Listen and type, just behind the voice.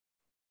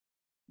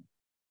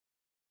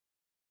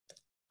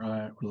All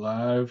right, we're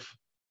live.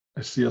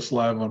 I see us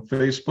live on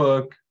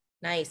Facebook.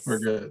 Nice. We're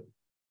good.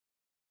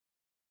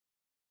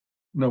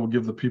 No, we'll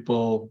give the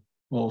people,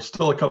 well,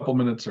 still a couple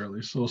minutes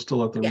early, so we'll still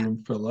let the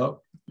room fill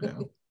up. Yeah.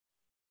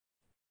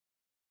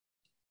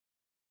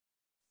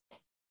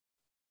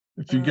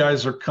 If you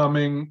guys are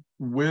coming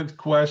with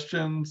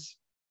questions,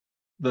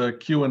 the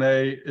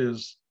Q&A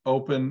is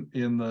open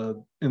in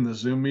the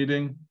Zoom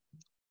meeting.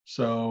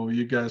 So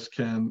you guys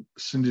can,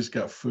 Cindy's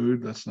got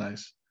food, that's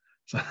nice.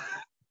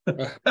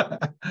 I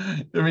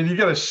mean, you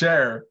got to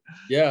share.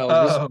 Yeah, I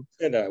was just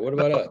say that. What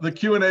about us? The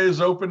Q&A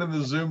is open in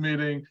the Zoom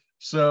meeting.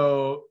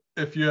 So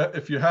if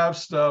you have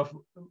stuff,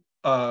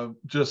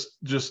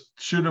 just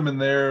shoot them in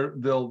there.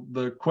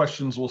 The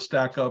questions will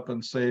stack up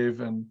and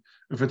save. And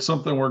if it's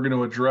something we're going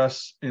to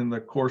address in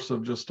the course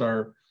of just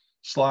our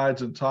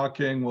slides and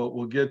talking,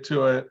 we'll get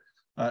to it.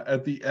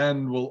 At the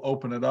end, we'll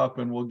open it up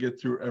and we'll get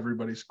through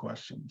everybody's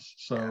questions.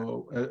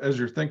 So as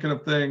you're thinking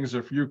of things,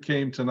 if you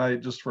came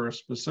tonight just for a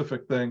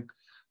specific thing,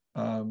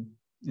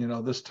 you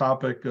know, this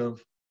topic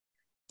of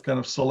kind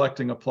of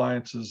selecting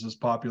appliances is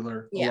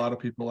popular. A lot of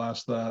people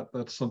ask that.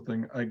 That's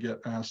something I get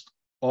asked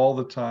all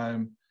the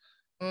time.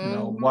 You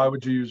know, why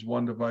would you use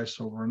one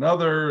device over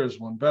another? Is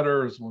one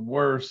better? Is one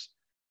worse?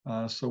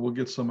 So we'll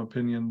get some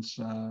opinions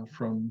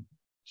from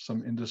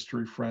some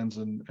industry friends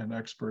and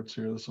experts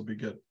here. This will be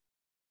good.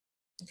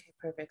 Okay,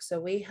 perfect. So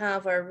we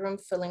have our room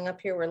filling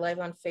up here. We're live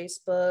on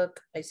Facebook.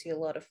 I see a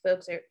lot of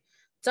folks there.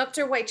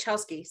 Dr.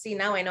 Wojciechowski. See,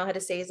 now I know how to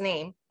say his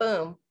name.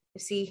 Boom. You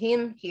see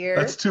him here.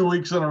 That's 2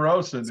 weeks in a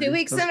row, Cindy. 2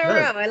 weeks in a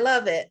row. I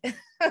love it.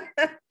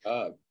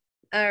 All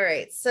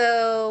right.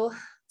 So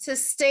to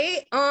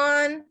stay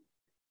on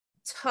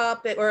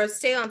topic or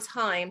stay on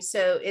time.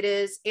 So it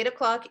is 8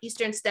 o'clock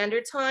Eastern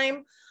Standard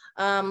Time.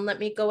 Let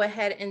me go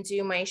ahead and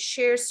do my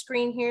share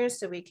screen here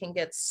so we can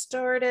get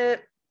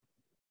started.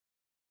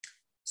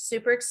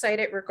 Super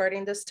excited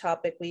regarding this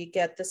topic. We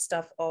get this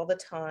stuff all the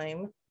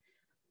time.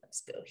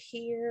 Let's go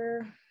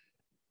here.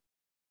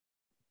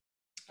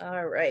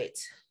 All right.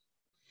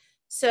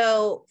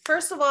 So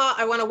first of all,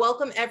 I want to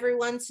welcome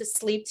everyone to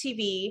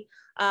SleepTV.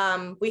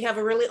 We have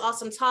a really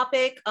awesome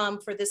topic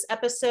for this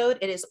episode.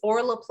 It is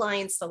oral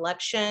appliance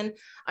selection.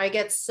 I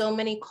get so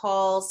many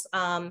calls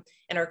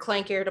in our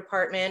client care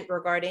department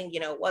regarding,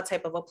 you know, what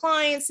type of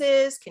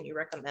appliances, can you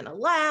recommend a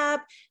lab,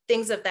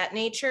 things of that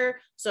nature.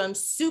 So I'm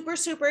super,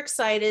 super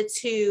excited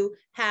to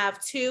have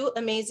two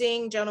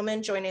amazing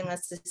gentlemen joining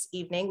us this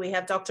evening. We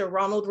have Dr.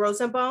 Ronald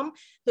Rosenbaum,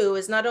 who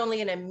is not only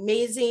an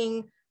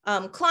amazing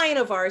client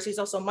of ours, he's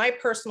also my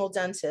personal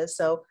dentist.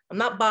 So I'm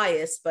not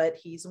biased, but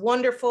he's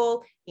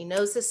wonderful. He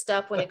knows his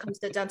stuff when it comes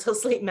to dental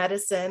sleep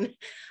medicine.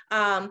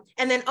 And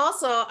then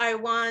also I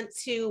want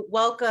to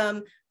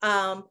welcome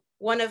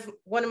one of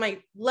my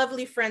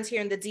lovely friends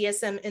here in the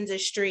DSM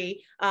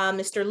industry,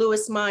 Mr.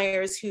 Lewis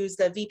Meyers, who's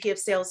the VP of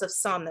Sales of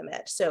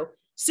Somnomed. So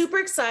super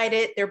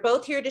excited. They're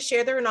both here to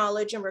share their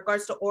knowledge in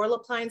regards to oral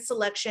appliance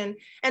selection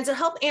and to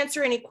help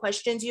answer any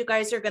questions you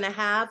guys are going to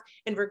have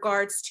in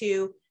regards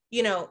to,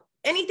 you know,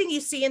 anything you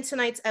see in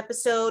tonight's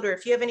episode, or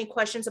if you have any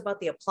questions about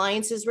the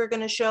appliances we're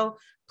going to show,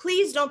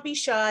 please don't be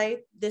shy.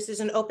 This is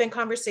an open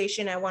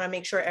conversation. I want to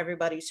make sure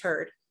everybody's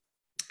heard.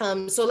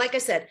 So like I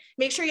said,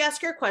 make sure you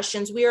ask your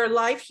questions. We are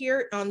live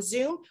here on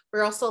Zoom.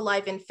 We're also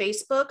live in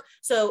Facebook.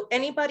 So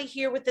anybody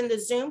here within the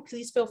Zoom,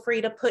 please feel free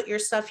to put your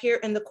stuff here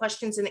in the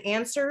questions and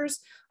answers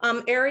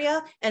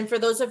area. And for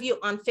those of you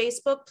on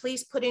Facebook,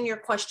 please put in your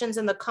questions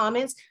in the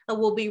comments and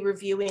we'll be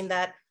reviewing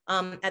that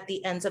at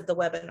the ends of the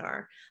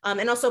webinar.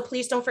 And also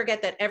please don't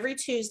forget that every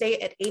Tuesday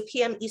at 8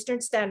 p.m.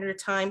 Eastern Standard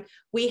Time,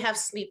 we have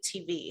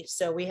SleepTV.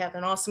 So we have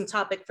an awesome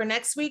topic for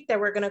next week that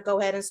we're gonna go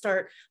ahead and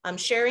start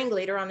sharing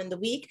later on in the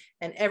week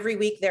and every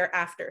week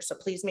thereafter. So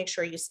please make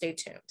sure you stay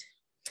tuned.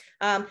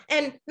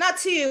 And not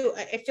to,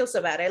 I feel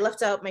so bad. I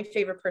left out my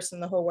favorite person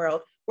in the whole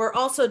world. We're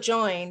also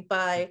joined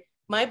by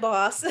my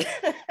boss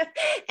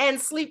and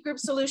Sleep Group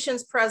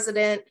Solutions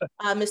President,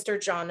 Mr.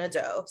 John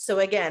Nadeau. So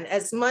again,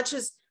 as much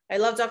as I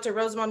love Dr.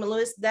 Rosenbaum and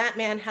Lewis, that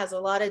man has a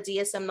lot of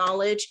DSM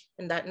knowledge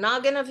in that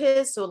noggin of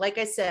his. So like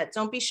I said,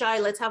 don't be shy.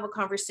 Let's have a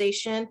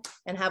conversation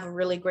and have a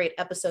really great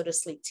episode of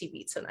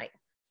SleepTV tonight.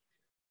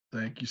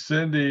 Thank you,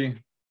 Cindy.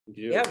 Thank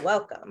you. You're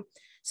welcome.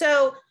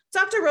 So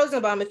Dr.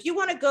 Rosenbaum, if you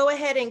want to go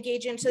ahead and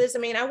engage into this, I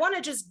mean, I want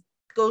to just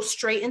go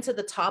straight into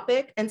the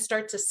topic and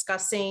start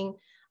discussing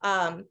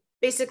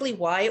basically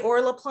why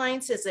oral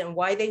appliances and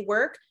why they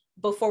work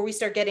before we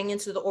start getting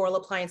into the oral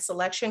appliance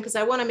selection, because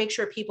I want to make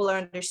sure people are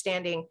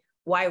understanding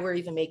why we're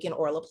even making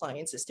oral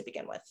appliances to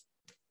begin with.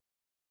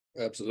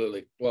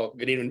 Absolutely. Well,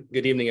 good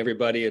evening,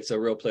 everybody. It's a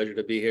real pleasure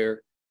to be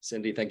here.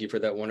 Cindy, thank you for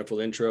that wonderful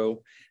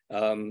intro.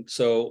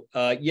 So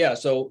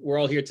we're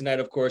all here tonight,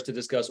 of course, to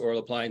discuss oral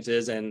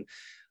appliances and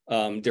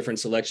different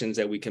selections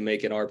that we can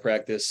make in our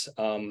practice.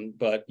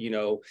 But, you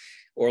know,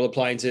 oral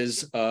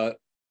appliances,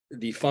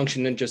 the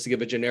function, and just to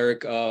give a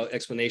generic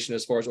explanation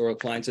as far as oral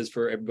appliances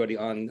for everybody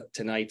on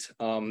tonight,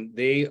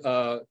 they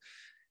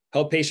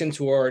help patients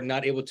who are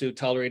not able to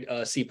tolerate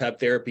CPAP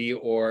therapy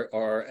or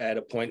are at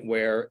a point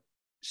where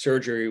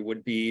surgery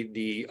would be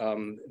the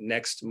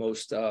next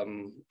most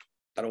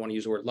I don't want to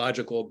use the word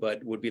logical,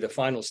 but would be the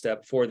final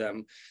step for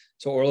them.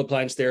 So oral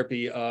appliance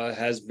therapy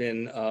has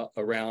been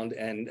around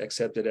and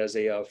accepted as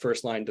a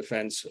first-line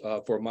defense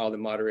for mild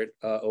and moderate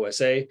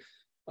OSA.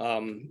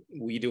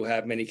 We do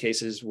have many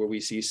cases where we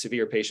see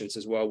severe patients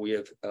as well. We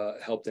have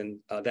helped in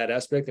that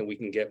aspect, and we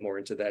can get more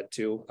into that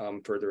too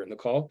further in the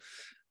call.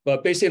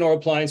 But basically an oral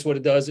appliance, what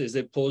it does is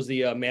it pulls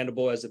the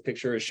mandible, as the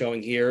picture is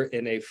showing here,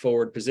 in a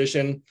forward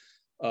position,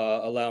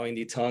 allowing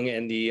the tongue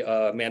and the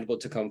mandible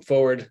to come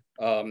forward.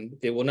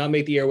 It will not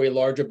make the airway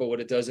larger, but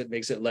what it does, it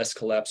makes it less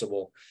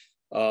collapsible.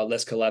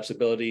 Less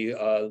collapsibility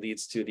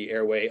leads to the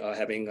airway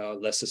having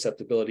less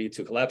susceptibility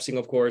to collapsing,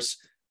 of course,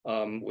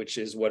 which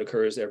is what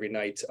occurs every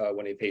night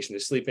when a patient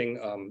is sleeping.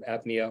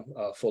 Apnea,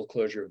 full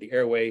closure of the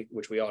airway,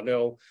 which we all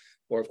know,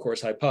 or of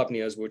course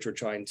hypopneas, which we're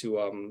trying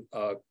to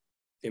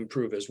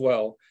improve as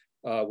well,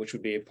 which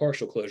would be a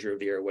partial closure of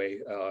the airway,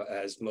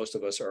 as most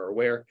of us are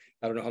aware.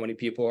 I don't know how many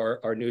people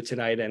are new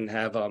tonight and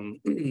have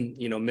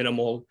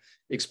minimal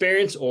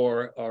experience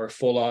or are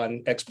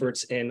full-on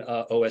experts in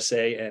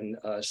OSA and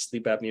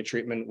sleep apnea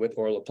treatment with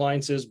oral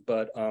appliances,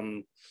 but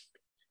the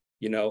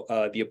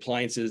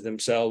appliances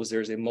themselves,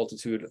 there's a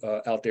multitude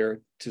out there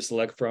to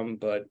select from,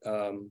 but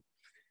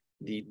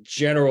the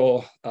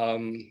general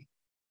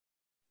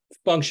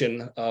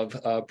function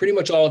of pretty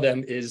much all of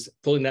them is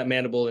pulling that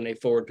mandible in a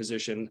forward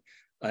position,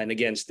 and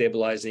again,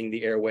 stabilizing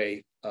the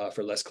airway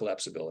for less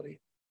collapsibility.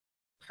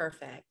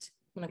 Perfect.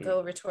 I'm going to go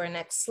over to our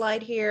next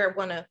slide here. I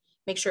want to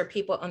make sure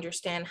people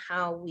understand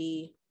how there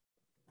we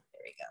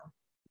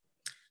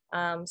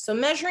go. So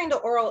measuring the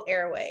oral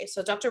airway.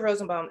 So Dr.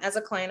 Rosenbaum, as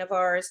a client of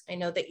ours, I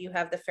know that you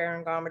have the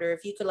pharyngometer.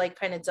 If you could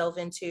kind of delve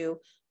into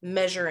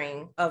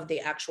measuring of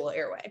the actual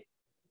airway.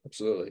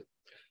 Absolutely.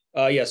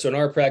 Yeah, so in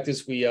our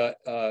practice, we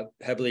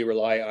heavily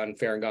rely on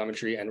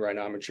pharyngometry and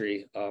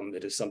rhinometry.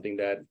 It is something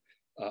that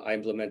I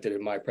implemented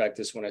in my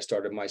practice when I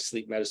started my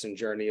sleep medicine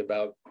journey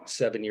about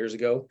 7 years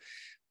ago.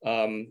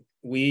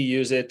 We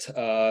use it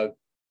for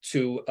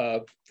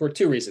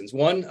two reasons.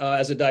 One,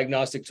 as a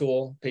diagnostic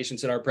tool.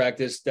 Patients in our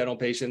practice, dental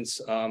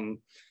patients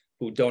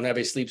who don't have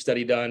a sleep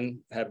study done,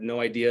 have no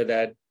idea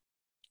that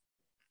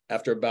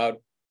after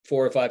about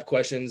 4 or 5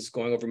 questions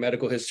going over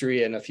medical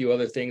history and a few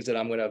other things that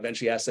I'm going to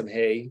eventually ask them,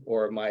 hey,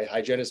 or my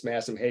hygienist may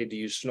ask them, hey, do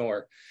you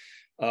snore?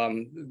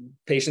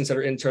 Patients that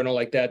are internal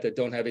like that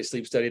don't have a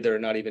sleep study, that are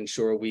not even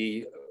sure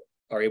we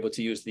are able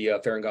to use the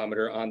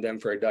pharyngometer on them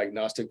for a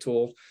diagnostic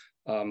tool.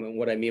 And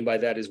what I mean by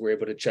that is we're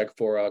able to check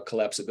for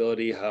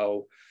collapsibility,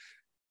 how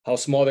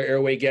small their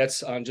airway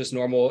gets on just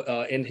normal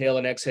inhale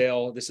and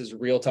exhale. This is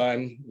real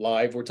time,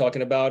 live we're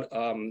talking about,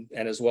 and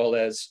as well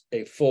as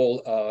a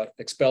full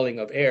expelling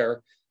of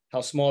air, how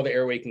small the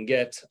airway can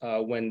get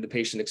when the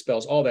patient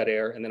expels all that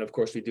air. And then of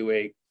course we do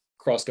a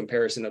cross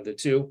comparison of the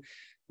two.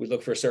 We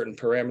look for certain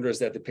parameters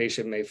that the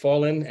patient may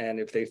fall in,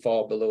 and if they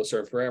fall below a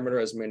certain parameter,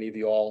 as many of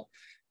you all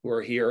who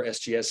are here,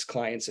 SGS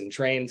clients and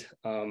trained,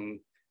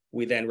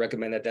 we then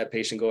recommend that that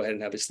patient go ahead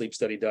and have a sleep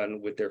study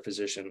done with their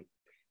physician.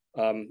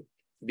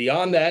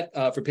 Beyond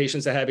that, for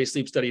patients that have a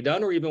sleep study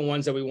done, or even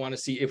ones that we want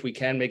to see if we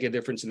can make a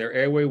difference in their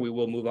airway, we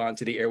will move on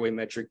to the airway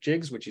metric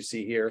jigs, which you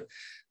see here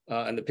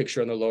in the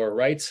picture on the lower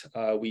right.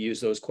 We use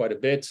those quite a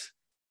bit.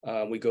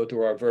 We go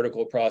through our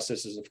vertical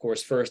processes, of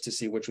course, first to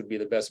see which would be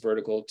the best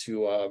vertical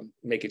to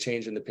make a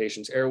change in the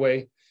patient's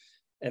airway.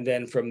 And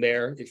then from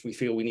there, if we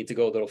feel we need to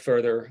go a little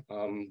further,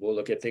 we'll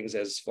look at things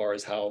as far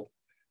as how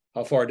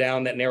far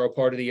down that narrow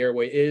part of the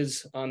airway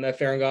is on that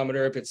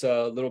pharyngometer. If it's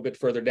a little bit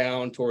further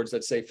down towards,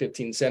 let's say,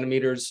 15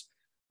 centimeters,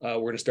 we're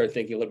going to start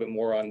thinking a little bit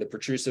more on the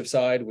protrusive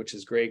side, which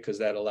is great because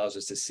that allows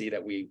us to see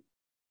that we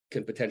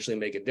can potentially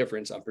make a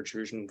difference on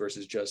protrusion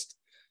versus just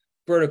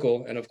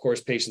vertical. And of course,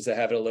 patients that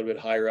have it a little bit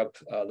higher up,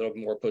 a little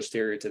bit more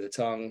posterior to the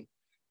tongue,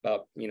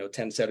 about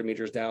 10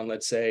 centimeters down,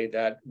 let's say,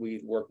 that we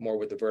work more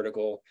with the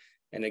vertical.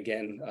 And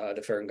again,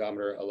 the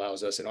pharyngometer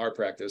allows us in our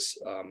practice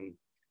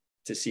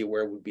to see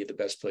where would be the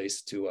best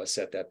place to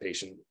set that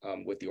patient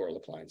with the oral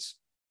appliance.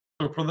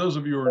 So for those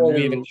of you who are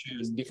new,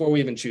 before we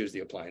even choose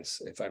the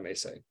appliance, if I may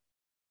say.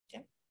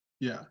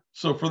 Yeah.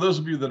 So for those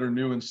of you that are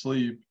new in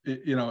sleep,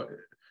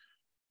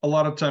 a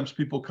lot of times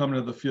people come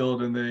into the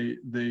field and they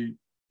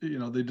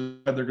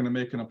decide they're going to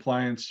make an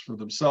appliance for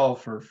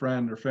themselves or a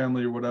friend or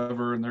family or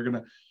whatever, and they're going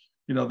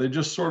to, they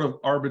just sort of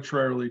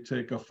arbitrarily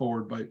take a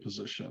forward bite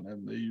position,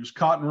 and they use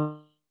cotton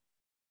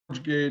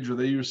gauge or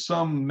they use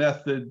some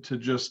method to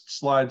just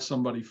slide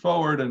somebody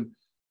forward, and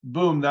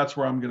boom, that's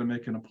where I'm going to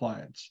make an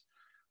appliance.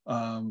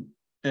 And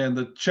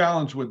the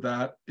challenge with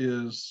that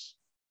is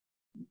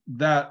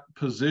that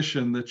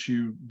position that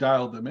you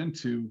dialed them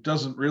into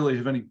doesn't really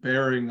have any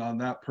bearing on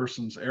that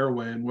person's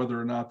airway and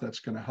whether or not that's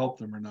going to help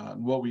them or not.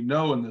 And what we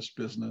know in this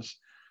business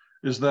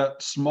is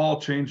that small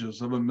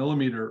changes of a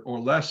millimeter or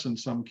less in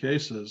some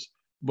cases,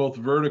 both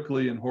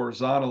vertically and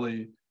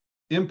horizontally,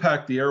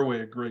 impact the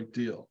airway a great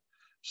deal.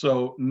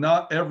 So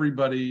not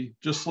everybody,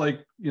 just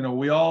like,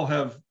 we all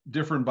have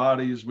different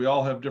bodies, we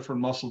all have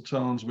different muscle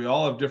tones, we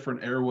all have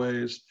different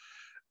airways,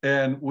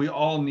 and we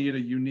all need a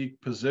unique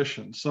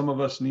position. Some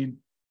of us need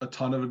a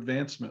ton of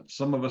advancement.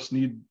 Some of us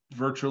need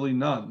virtually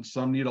none.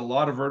 Some need a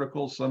lot of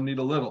verticals, some need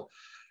a little.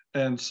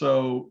 And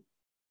so,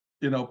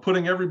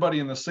 putting everybody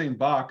in the same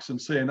box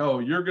and saying, oh,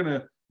 you're going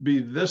to be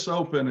this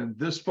open and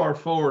this far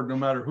forward, no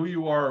matter who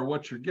you are or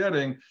what you're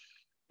getting,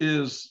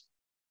 is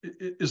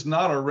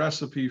not a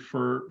recipe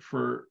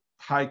for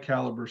high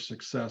caliber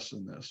success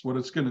in this. What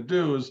it's going to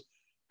do is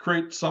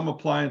create some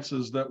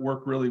appliances that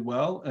work really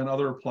well and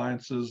other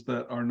appliances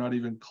that are not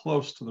even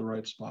close to the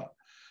right spot.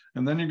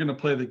 And then you're going to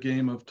play the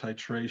game of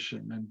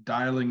titration and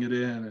dialing it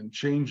in and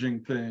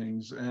changing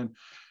things and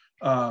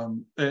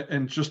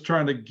just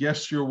trying to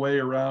guess your way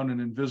around an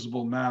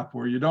invisible map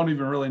where you don't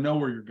even really know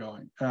where you're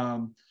going.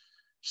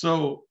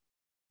 So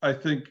I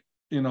think,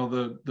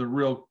 the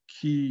real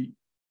key,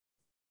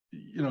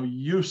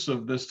 use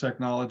of this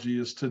technology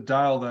is to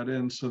dial that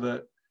in so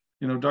that,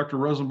 Dr.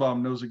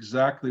 Rosenbaum knows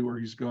exactly where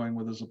he's going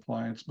with his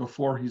appliance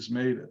before he's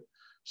made it.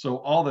 So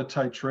all the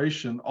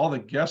titration, all the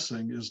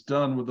guessing is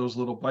done with those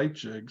little bite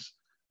jigs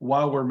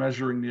while we're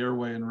measuring the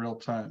airway in real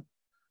time.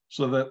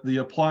 So that the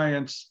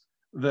appliance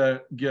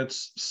that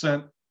gets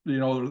sent,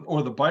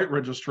 or the bite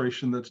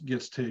registration that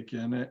gets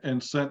taken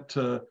and sent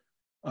to,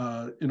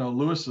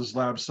 Lewis's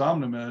lab,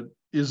 Somnomed,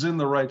 is in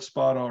the right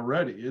spot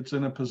already. It's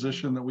in a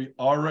position that we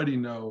already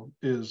know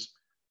is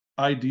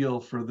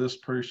ideal for this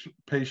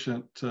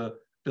patient to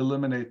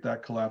eliminate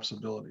that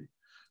collapsibility.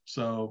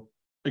 So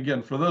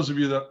again, for those of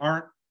you that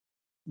aren't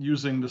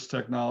using this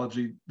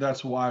technology,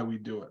 that's why we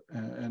do it.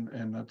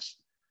 And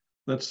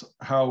that's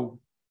how,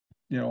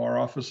 our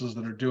offices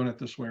that are doing it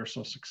this way are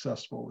so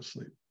successful with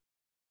sleep.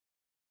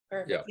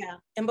 Perfect. Yeah.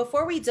 And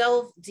before we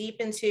delve deep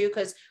into,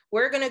 because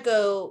we're going to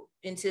go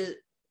into,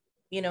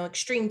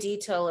 extreme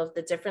detail of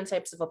the different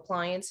types of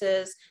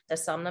appliances that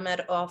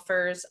Somnomed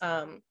offers,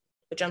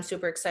 which I'm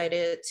super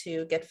excited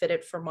to get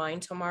fitted for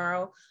mine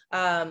tomorrow.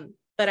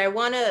 But I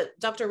want to,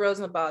 Dr.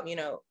 Rosenbaum,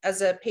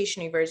 as a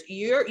patient of yours,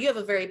 you have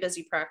a very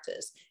busy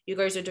practice. You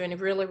guys are doing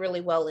really,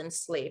 really well in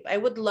sleep. I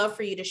would love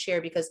for you to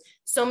share, because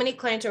so many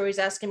clients are always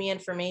asking me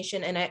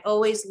information, and I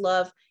always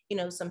love,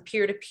 some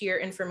peer-to-peer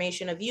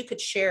information. If you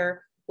could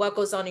share what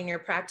goes on in your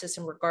practice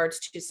in regards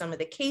to some of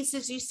the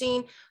cases you've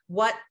seen,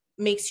 what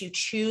makes you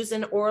choose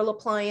an oral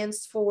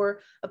appliance for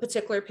a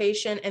particular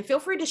patient, and feel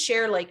free to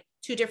share like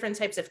 2 different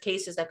types of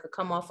cases that could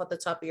come off at the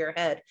top of your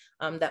head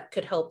that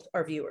could help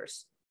our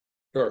viewers.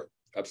 Sure,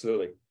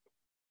 absolutely.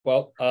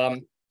 Well,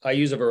 I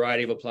use a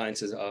variety of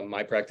appliances.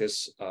 My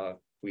practice,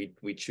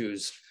 we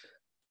choose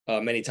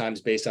many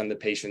times based on the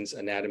patient's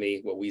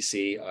anatomy, what we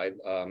see.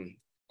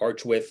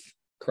 Arch width,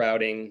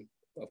 crowding,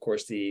 of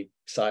course, the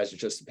size of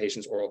just the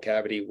patient's oral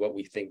cavity, what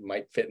we think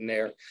might fit in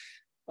there.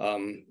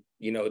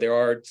 There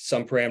are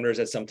some parameters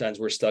that sometimes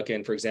we're stuck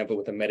in. For example,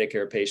 with a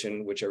Medicare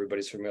patient, which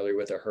everybody's familiar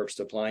with, a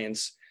Herbst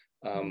appliance.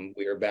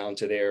 We are bound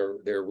to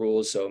their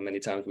rules. So many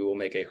times we will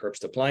make a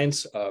Herbst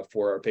appliance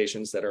for our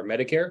patients that are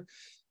Medicare.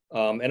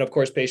 And of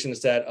course,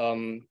 patients that,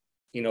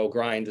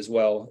 grind as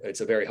well.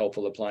 It's a very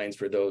helpful appliance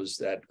for those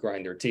that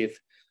grind their teeth.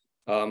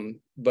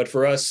 But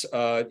for us,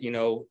 a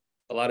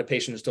lot of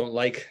patients don't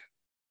like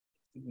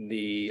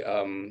the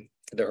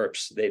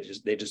Herbst.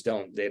 They just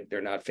don't.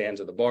 They're not fans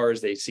of the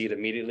bars. They see it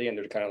immediately and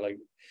they're kind of like,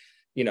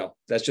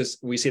 that's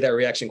just, we see that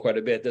reaction quite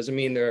a bit. Doesn't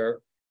mean they're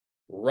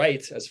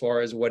right as far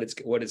as what it's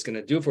going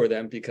to do for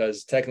them,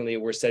 because technically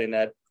we're setting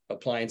that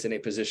appliance in a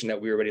position that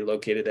we already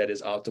located that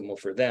is optimal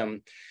for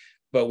them.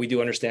 But we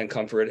do understand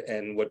comfort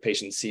and what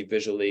patients see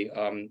visually.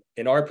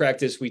 In our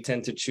practice, we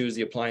tend to choose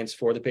the appliance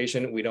for the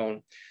patient. We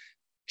don't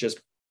just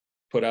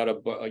put out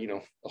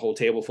a whole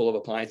table full of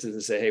appliances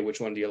and say, hey, which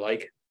one do you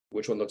like?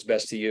 Which one looks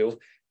best to you?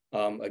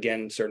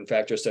 Again, certain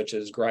factors such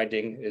as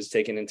grinding is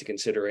taken into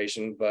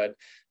consideration, but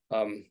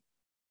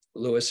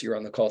Lewis, you're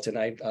on the call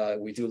tonight.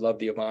 We do love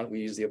the Avant.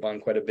 We use the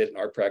Avant quite a bit in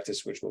our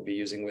practice, which we'll be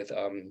using with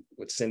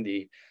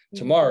Cindy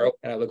tomorrow.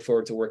 And I look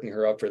forward to working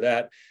her up for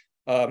that.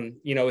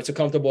 It's a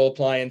comfortable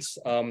appliance.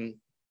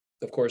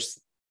 Of course,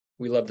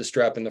 we love the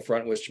strap in the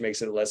front, which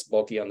makes it less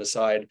bulky on the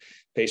side.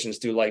 Patients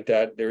do like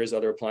that. There is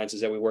other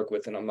appliances that we work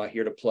with, and I'm not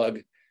here to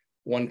plug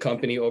one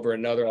company over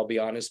another, I'll be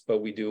honest,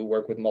 but we do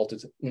work with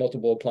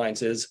multiple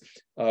appliances,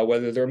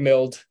 whether they're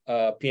milled,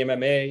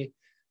 PMMA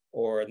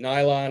or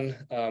nylon.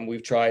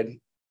 We've tried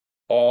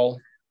all.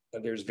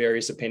 There's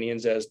various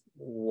opinions as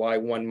why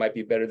one might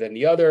be better than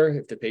the other.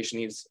 If the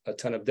patient needs a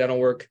ton of dental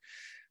work,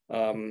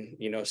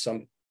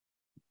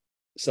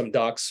 some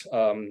docs,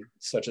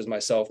 such as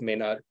myself, may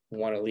not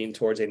want to lean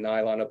towards a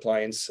nylon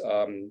appliance.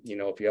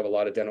 If you have a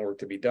lot of dental work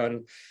to be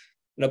done.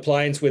 An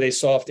appliance with a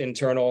soft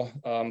internal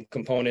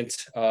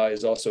component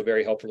is also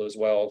very helpful as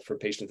well for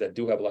patients that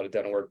do have a lot of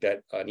dental work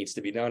that needs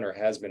to be done or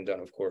has been done,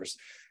 of course.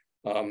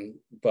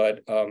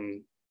 But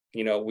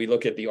we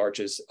look at the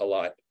arches a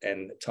lot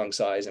and tongue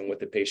size and what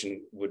the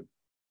patient would,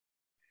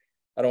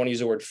 I don't want to use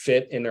the word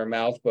fit in their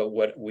mouth, but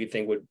what we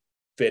think would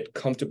fit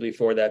comfortably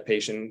for that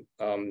patient,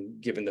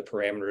 given the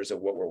parameters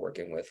of what we're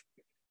working with.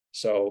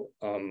 So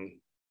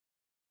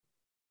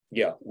we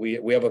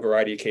have a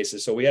variety of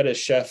cases. So we had a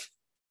chef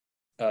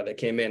that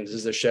came in. This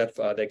is a chef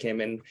that came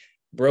in,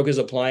 broke his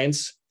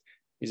appliance,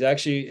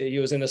 He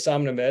was in a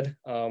Somnomed,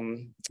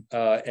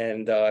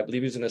 and I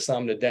believe he was in a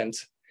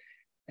Somnodent,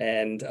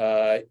 and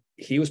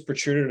he was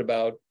protruded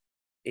about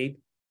 8.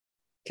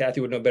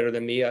 Kathy would know better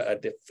than me.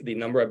 The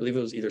number, I believe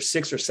it was either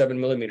 6 or 7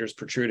 millimeters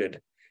protruded,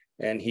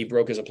 and he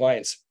broke his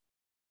appliance.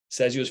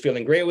 Says he was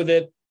feeling great with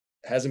it.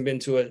 Hasn't been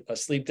to a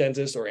sleep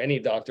dentist or any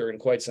doctor in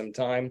quite some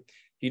time.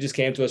 He just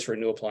came to us for a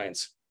new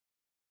appliance.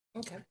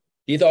 Okay.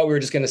 He thought we were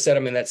just going to set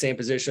him in that same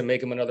position,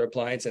 make him another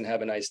appliance and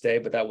have a nice day,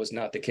 but that was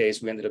not the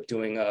case. We ended up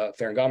doing a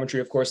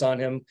pharyngometry, of course, on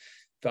him,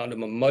 found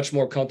him a much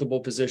more comfortable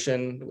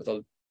position with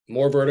a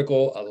more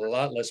vertical, a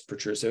lot less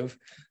protrusive.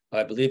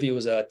 I believe he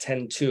was a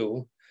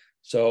 10-2.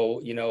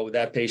 So,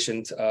 that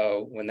patient,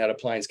 when that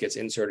appliance gets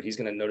inserted, he's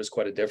going to notice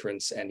quite a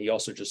difference. And he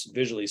also just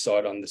visually saw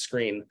it on the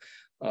screen,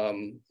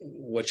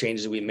 what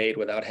changes we made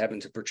without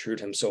having to protrude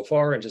him so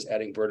far and just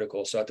adding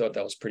vertical. So I thought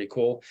that was pretty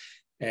cool.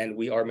 And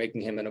we are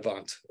making him an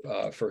Avant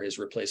for his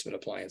replacement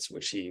appliance,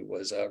 which he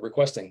was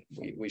requesting.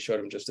 We showed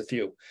him just a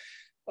few.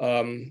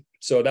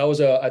 So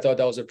I thought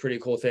that was a pretty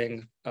cool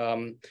thing.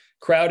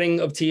 Crowding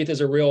of teeth is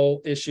a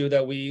real issue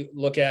that we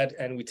look at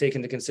and we take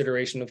into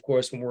consideration, of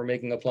course, when we're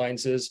making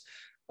appliances.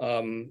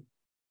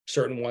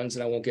 Certain ones,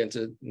 and I won't get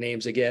into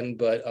names again,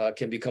 but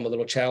can become a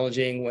little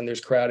challenging when there's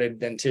crowded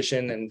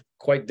dentition and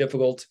quite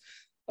difficult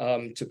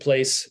to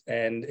place.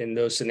 And in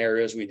those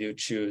scenarios, we do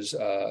choose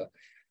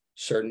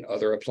certain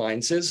other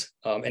appliances.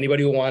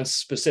 Anybody who wants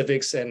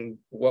specifics and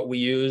what we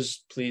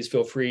use, please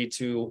feel free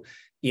to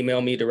email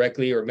me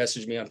directly or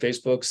message me on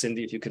Facebook.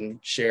 Cindy, if you can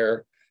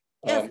share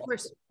of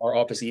course. Our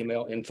office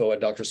email,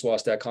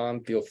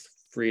 info@drswass.com. Feel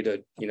free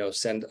to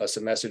send us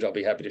a message. I'll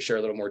be happy to share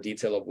a little more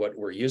detail of what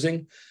we're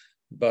using.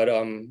 But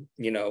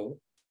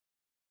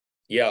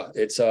yeah,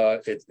 it's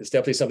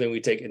definitely something we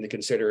take into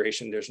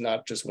consideration. There's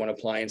not just one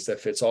appliance that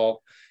fits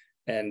all.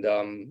 And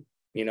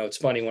it's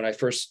funny, when I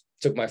first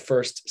took my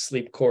first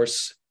sleep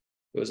course,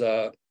 it was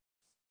a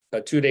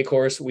 2-day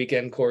course,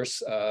 weekend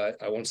course.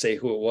 I won't say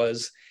who it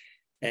was,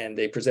 and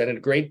they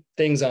presented great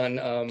things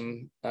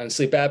on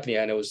sleep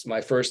apnea, and it was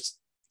my first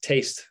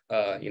taste.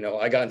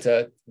 I got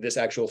into this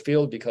actual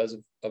field because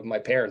of my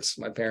parents.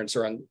 My parents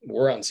were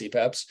on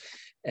CPAPs,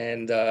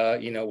 and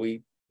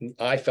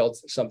I felt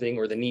something,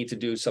 or the need to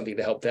do something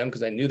to help them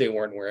because I knew they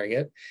weren't wearing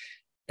it.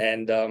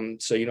 And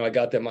so I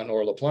got them on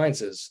oral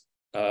appliances.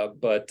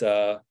 But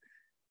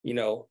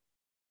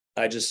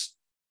I just,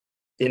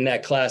 in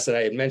that class that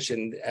I had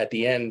mentioned at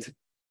the end,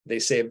 they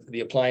saved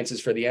the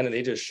appliances for the end, and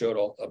they just showed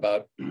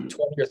about 20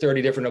 or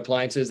 30 different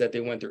appliances that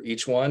they went through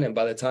each one. And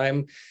by the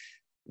time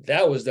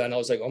that was done, I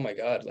was like, oh my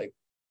God, like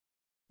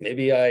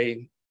maybe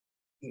I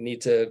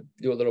need to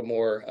do a little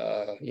more,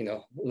 a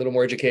little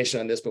more education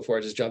on this before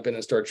I just jump in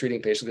and start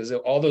treating patients, because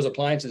all those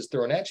appliances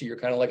thrown at you, you're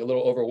kind of like a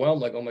little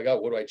overwhelmed, like, oh my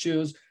God, what do I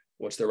choose?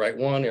 What's the right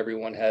one?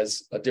 Everyone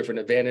has a different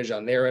advantage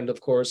on their end,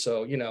 of course.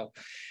 So,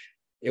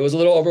 it was a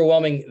little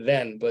overwhelming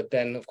then, but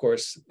then of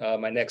course,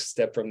 my next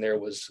step from there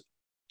was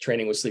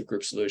training with Sleep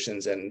Group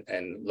Solutions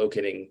and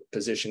locating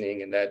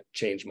positioning, and that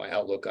changed my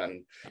outlook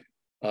on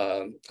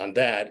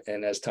that.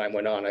 And as time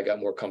went on, I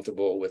got more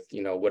comfortable with,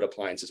 what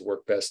appliances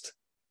work best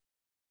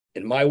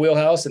in my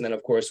wheelhouse. And then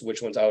of course,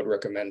 which ones I would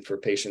recommend for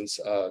patients,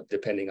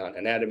 depending on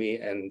anatomy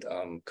and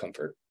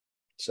comfort.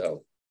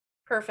 So.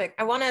 Perfect.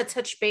 I want to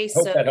touch base.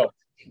 Hope that helps.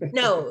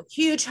 No,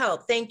 huge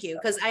help. Thank you.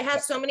 Because I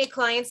have so many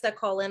clients that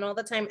call in all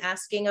the time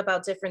asking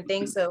about different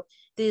things. So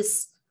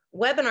this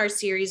webinar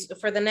series,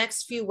 for the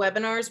next few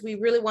webinars, we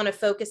really want to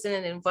focus in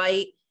and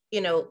invite,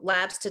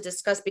 labs to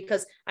discuss,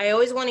 because I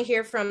always want to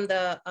hear from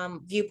the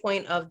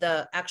viewpoint of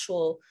the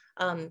actual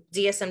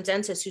DSM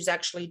dentist who's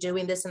actually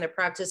doing this in their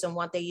practice and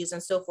what they use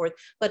and so forth.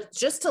 But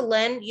just to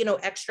lend,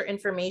 extra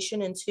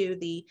information into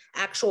the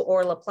actual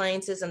oral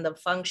appliances and the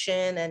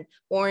function and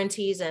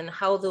warranties and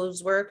how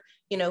those work,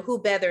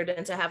 who better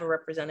than to have a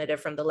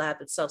representative from the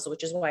lab itself. So,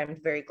 which is why I'm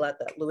very glad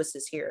that Lewis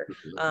is here,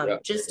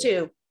 just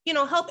to,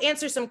 help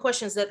answer some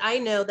questions that I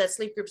know that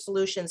Sleep Group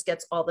Solutions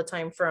gets all the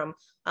time from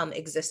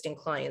existing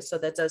clients. So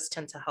that does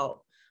tend to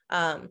help.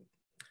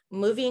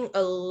 Moving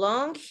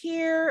along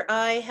here,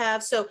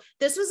 so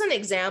this was an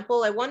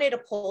example. I wanted to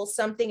pull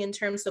something in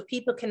terms so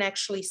people can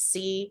actually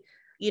see,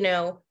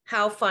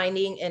 how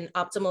finding an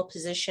optimal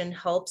position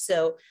helps.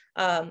 So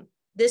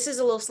this is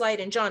a little slide.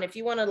 And John, if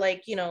you want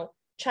to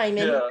chime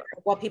in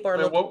what people are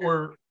looking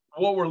at.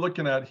 What we're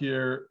looking at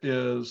here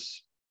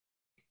is,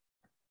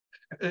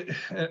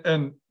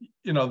 and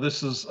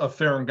this is a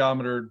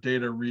pharyngometer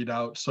data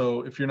readout.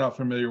 So if you're not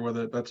familiar with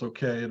it, that's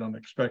okay. I don't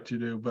expect you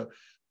to, but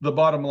the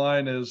bottom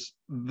line is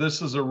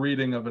this is a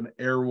reading of an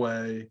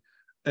airway,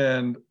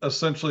 and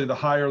essentially the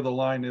higher the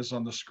line is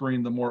on the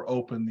screen, the more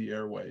open the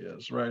airway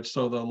is, right?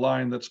 So the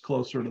line that's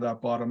closer to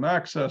that bottom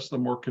axis, the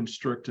more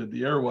constricted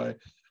the airway.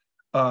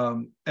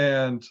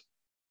 And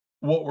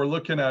what we're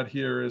looking at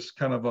here is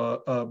kind of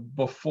a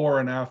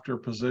before and after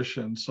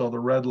position. So the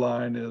red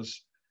line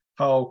is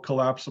how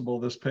collapsible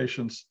this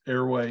patient's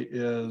airway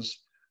is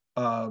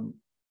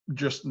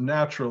just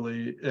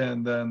naturally.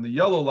 And then the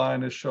yellow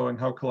line is showing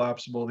how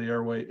collapsible the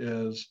airway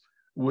is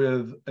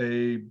with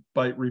a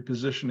bite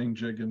repositioning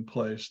jig in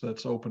place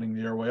that's opening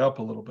the airway up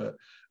a little bit.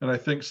 And I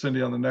think,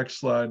 Cindy, on the next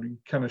slide, you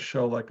kind of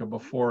show like a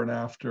before and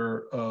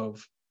after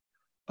of,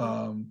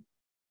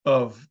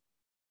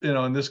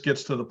 and this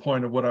gets to the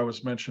point of what I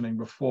was mentioning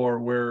before,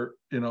 where,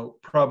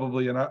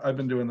 probably, and I've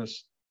been doing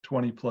this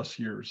 20 plus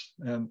years.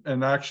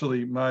 And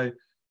actually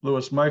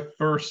Lewis, my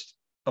first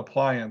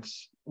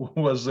appliance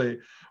was a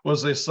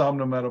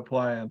Somnomed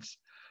appliance,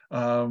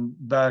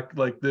 back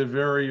like the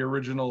very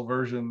original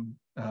version,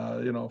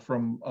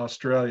 from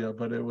Australia,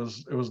 but it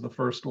was the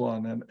first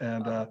one.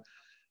 And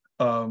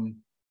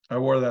I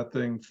wore that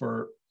thing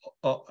for,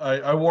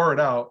 I wore it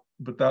out,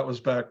 but that was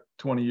back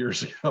 20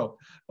 years ago,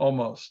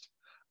 almost.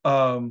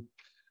 But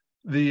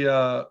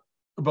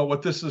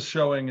what this is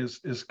showing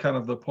is kind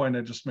of the point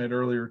I just made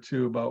earlier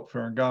too about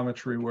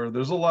pharyngometry, where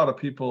there's a lot of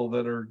people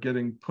that are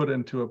getting put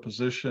into a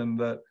position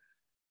that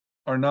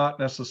are not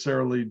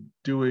necessarily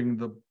doing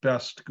the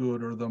best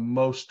good or the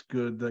most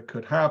good that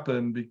could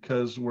happen,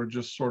 because we're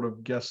just sort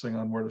of guessing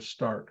on where to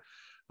start.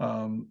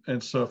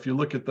 And so if you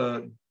look at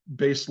the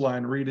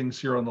baseline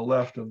readings here on the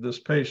left of this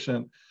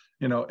patient,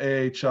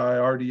 AHI,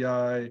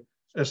 RDI,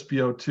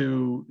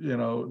 SpO2,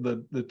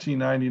 the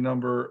T90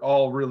 number,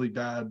 all really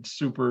bad,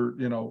 super,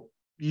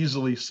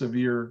 easily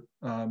severe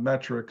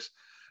metrics.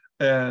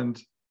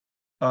 And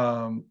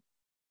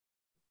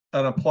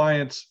an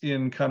appliance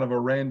in kind of a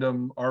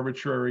random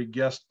arbitrary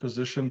guessed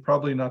position,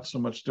 probably not so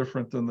much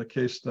different than the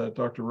case that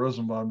Dr.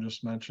 Rosenbaum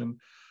just mentioned,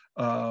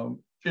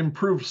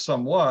 improved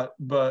somewhat,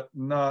 but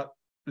not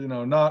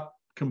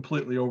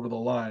completely over the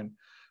line.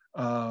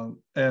 And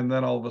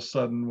then all of a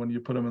sudden, when you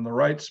put them in the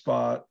right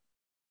spot,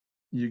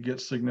 you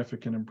get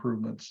significant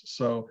improvements.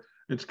 So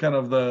it's kind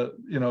of the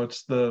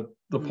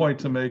point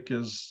to make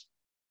is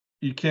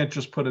you can't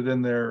just put it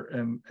in there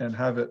and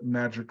have it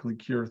magically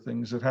cure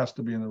things. It has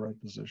to be in the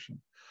right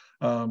position.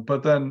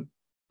 But then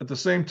at the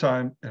same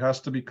time, it has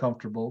to be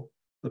comfortable.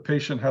 The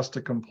patient has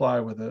to comply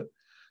with it.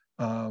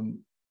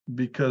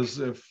 Because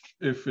if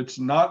it's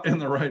not in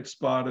the right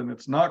spot and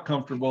it's not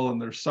comfortable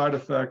and there's side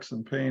effects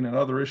and pain and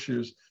other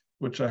issues,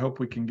 which I hope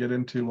we can get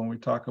into when we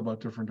talk about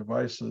different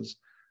devices,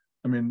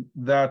 I mean,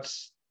 that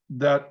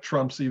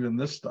trumps even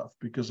this stuff,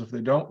 because if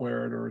they don't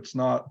wear it or it's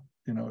not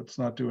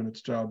doing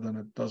its job, then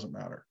it doesn't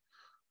matter.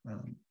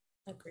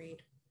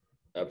 Agreed.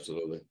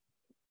 Absolutely.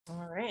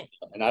 All right.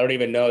 And I don't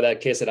even know that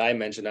case that I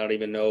mentioned. I don't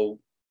even know.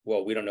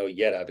 Well, we don't know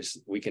yet.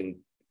 Obviously, we can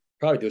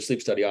probably do a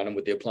sleep study on him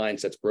with the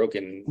appliance that's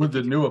broken. With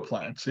the new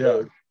appliance,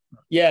 yeah.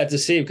 Yeah, to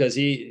see, because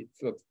he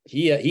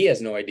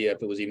has no idea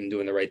if it was even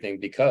doing the right thing,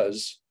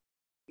 because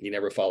he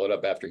never followed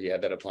up after he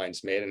had that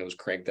appliance made and it was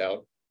cranked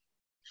out.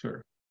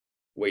 Sure.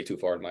 Way too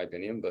far, in my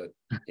opinion, but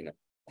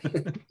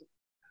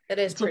It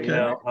is pretty.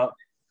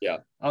 Yeah.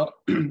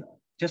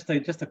 Just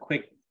a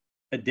quick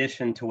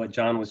addition to what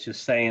John was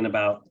just saying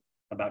about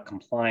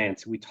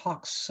compliance. We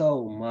talk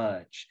so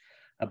much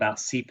about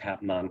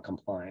CPAP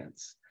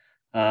non-compliance,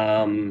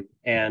 oral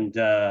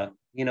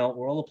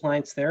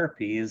appliance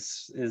therapy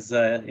is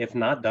if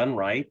not done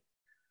right,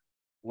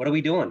 what are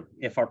we doing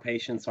if our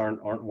patients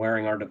aren't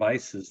wearing our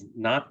devices,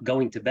 not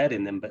going to bed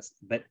in them,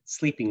 but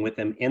sleeping with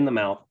them in the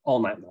mouth all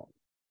night long?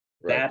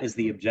 Right. That is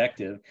the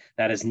objective.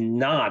 That is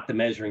not the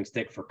measuring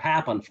stick for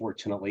PAP,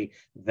 unfortunately.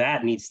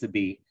 That needs to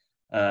be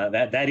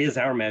that is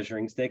our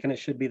measuring stick, and it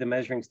should be the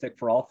measuring stick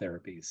for all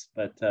therapies.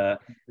 But a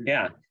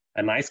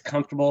nice,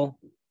 comfortable,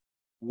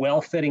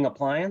 well-fitting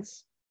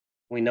appliance.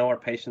 We know our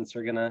patients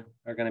are gonna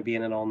be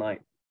in it all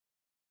night.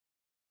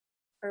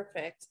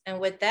 Perfect. And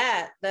with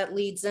that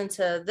leads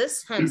into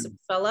this handsome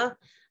fella.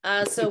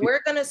 So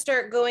we're gonna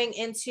start going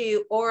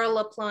into oral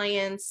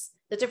appliance,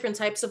 the different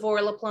types of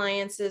oral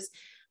appliances.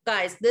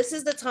 Guys, this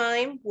is the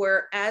time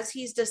where, as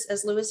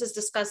Lewis is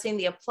discussing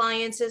the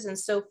appliances and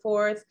so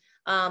forth,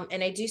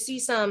 and I do see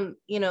some,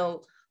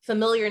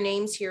 familiar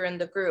names here in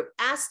the group.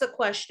 Ask the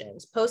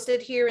questions, post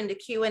it here in the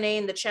Q&A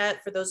in the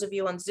chat for those of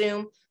you on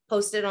Zoom,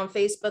 post it on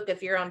Facebook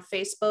if you're on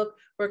Facebook.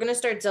 We're going to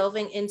start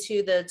delving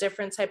into the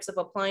different types of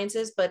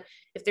appliances, but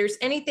if there's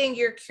anything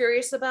you're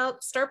curious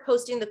about, start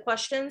posting the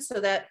questions so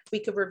that we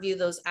could review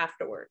those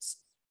afterwards.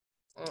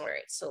 All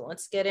right, so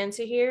let's get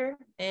into here,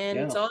 and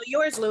it's all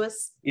yours,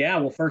 Lewis. Yeah,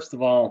 well, first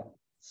of all,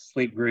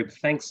 Sleep Group,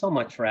 thanks so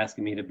much for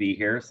asking me to be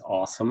here. It's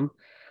awesome.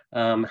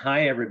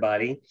 Hi,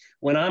 everybody.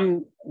 When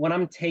I'm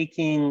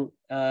taking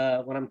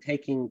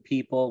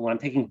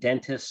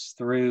dentists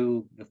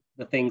through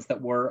the things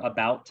that we're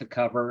about to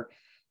cover,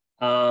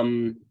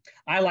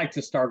 I like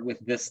to start with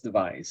this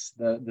device.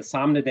 The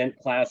Somnomed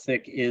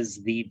Classic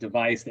is the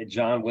device that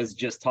John was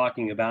just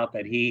talking about,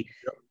 that he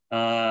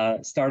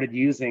started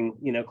using,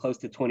 close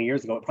to 20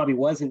 years ago. It probably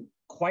wasn't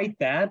quite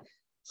that.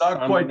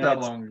 Not quite that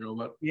long ago,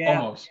 but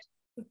almost.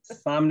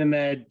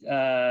 Somnomed,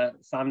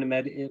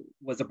 it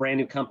was a brand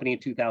new company in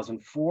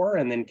 2004,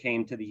 and then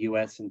came to the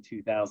US in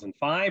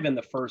 2005. And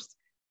the first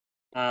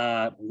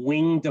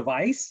wing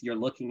device, you're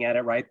looking at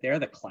it right there,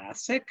 the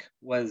Classic,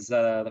 was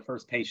the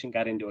first patient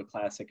got into a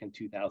Classic in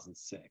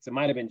 2006. It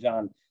might have been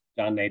John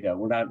Nadeau.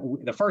 We're not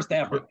the first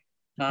ever.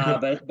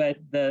 But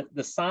the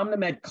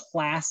Somnomed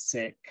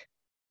Classic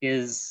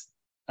is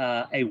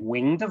a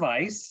wing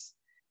device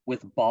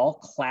with ball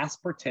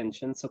clasp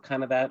retention, so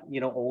kind of that,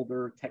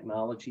 older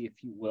technology,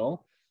 if you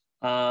will.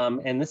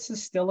 And this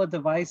is still a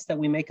device that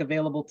we make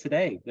available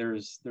today.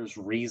 There's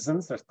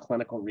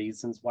clinical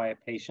reasons why a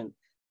patient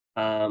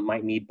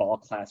might need ball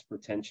clasp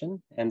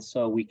retention, and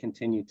so we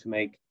continue to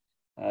make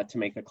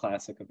the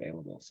classic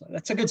available. So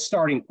that's a good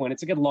starting point.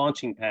 It's a good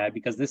launching pad,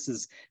 because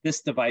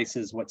this device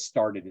is what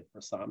started it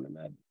for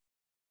Somnomed.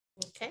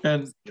 Okay.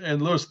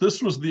 And Lewis,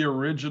 this was the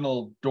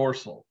original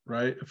dorsal,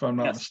 right? If I'm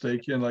not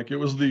mistaken, like it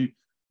was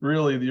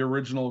really the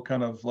original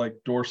kind of like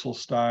dorsal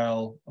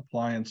style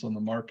appliance on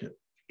the market.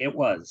 It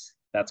was.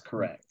 That's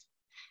correct.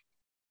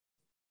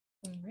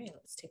 All right,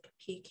 let's take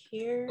a peek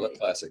here.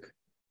 Classic.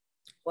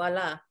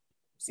 Voila.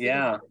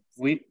 Yeah,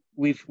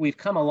 we've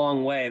come a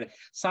long way.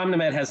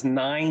 Somnomed has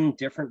 9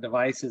 different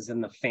devices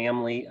in the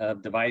family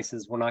of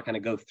devices. We're not going to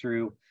go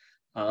through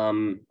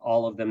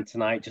all of them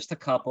tonight, just a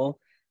couple.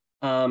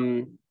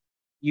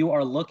 You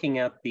are looking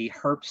at the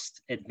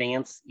Herbst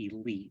Advanced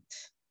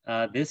Elite.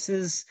 This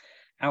is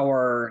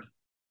our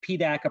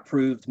PDAC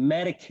approved,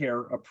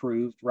 Medicare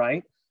approved,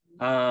 right?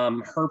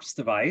 Herbst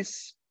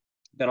device.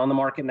 Been on the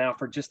market now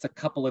for just a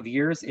couple of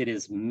years. It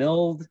is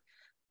milled.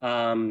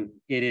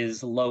 It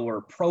is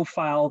lower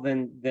profile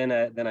than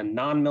a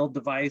non-milled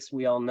device.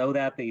 We all know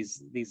that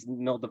these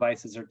milled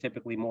devices are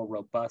typically more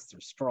robust, they're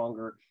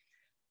stronger.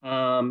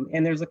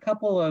 And there's a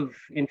couple of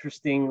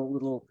interesting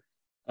little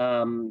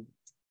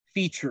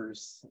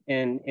features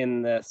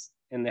in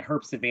the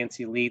Herbst Advanced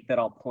Elite that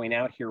I'll point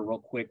out here real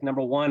quick.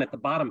 Number one, at the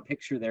bottom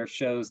picture there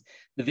shows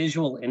the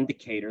visual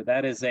indicator.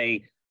 That is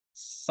a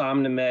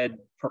Somnomed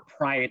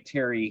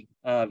proprietary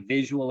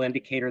visual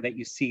indicator that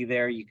you see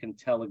there. You can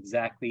tell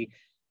exactly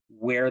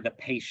where the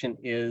patient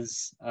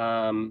is,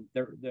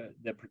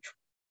 the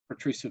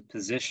protrusive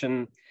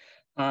position.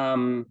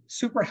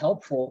 Super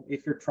helpful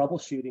if you're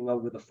troubleshooting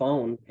over the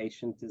phone.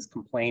 Patient is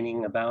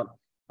complaining about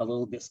a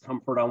little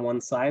discomfort on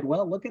one side.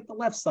 Well, look at the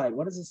left side.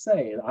 What does it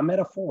say? I'm at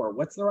a 4.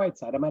 What's the right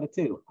side? I'm at a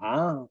 2.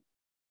 Ah,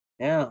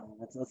 yeah,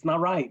 that's not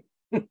right.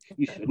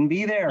 You shouldn't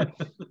be there.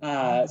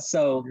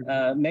 So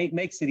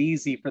makes it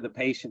easy for the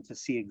patient to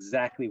see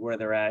exactly where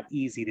they're at,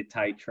 easy to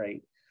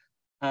titrate.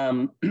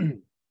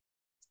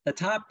 The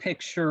top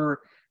picture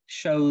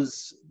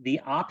shows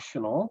the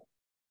optional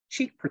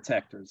cheek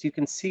protectors. You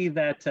can see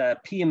that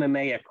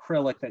PMMA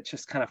acrylic that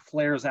just kind of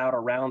flares out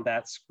around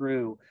that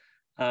screw,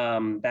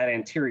 that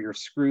anterior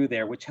screw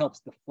there, which helps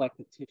deflect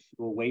the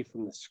tissue away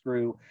from the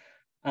screw.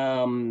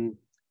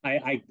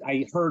 I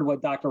heard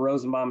what Dr.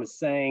 Rosenbaum is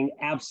saying.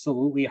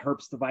 Absolutely,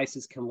 Herbst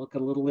devices can look a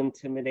little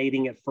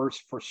intimidating at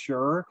first, for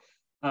sure.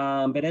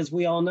 But as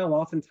we all know,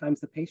 oftentimes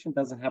the patient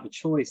doesn't have a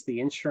choice. The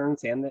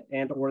insurance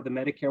or the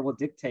Medicare will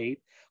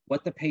dictate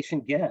what the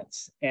patient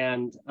gets.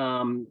 And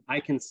I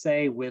can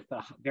say with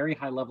a very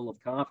high level of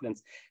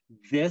confidence,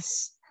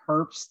 this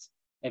Herbst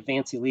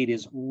Advanced Elite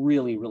is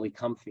really, really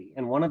comfy.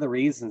 And one of the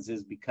reasons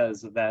is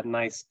because of that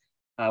nice,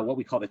 what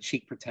we call the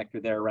cheek protector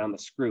there around the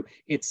screw.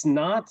 It's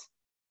not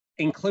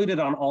included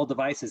on all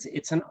devices.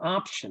 It's an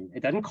option.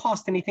 It doesn't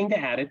cost anything to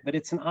add it, but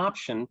it's an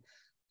option.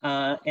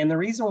 And the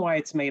reason why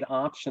it's made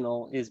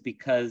optional is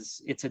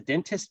because it's a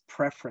dentist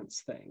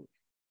preference thing.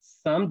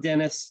 Some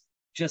dentists,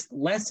 just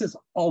less is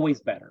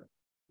always better.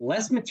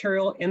 Less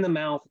material in the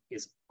mouth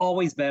is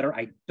always better.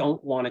 I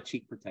don't want a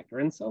cheek protector.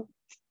 And so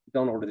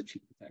don't order the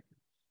cheek protector.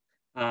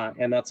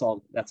 And that's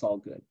all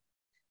good.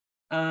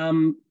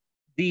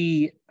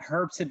 The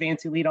Herbst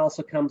Advanced Elite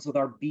also comes with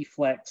our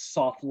B-Flex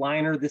soft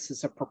liner. This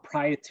is a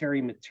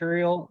proprietary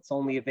material. It's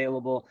only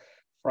available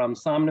from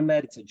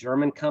Somnomed. It's a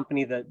German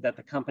company that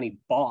the company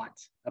bought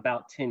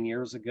about 10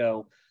 years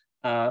ago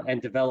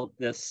and developed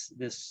this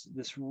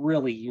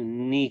really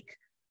unique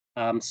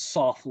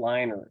soft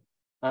liner.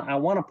 I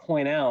want to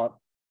point out,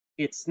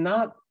 it's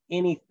not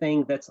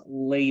anything that's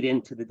laid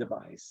into the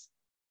device.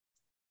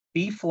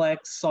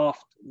 B-Flex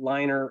soft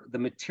liner, the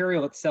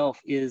material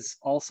itself is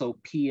also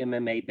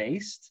PMMA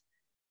based.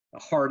 A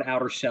hard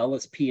outer shell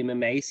is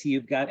PMMA, so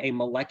you've got a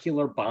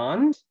molecular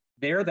bond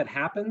there that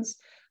happens.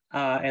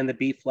 And the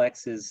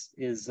B-Flex is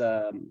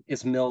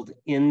milled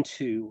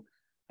into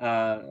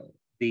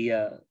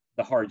the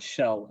hard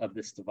shell of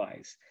this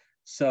device.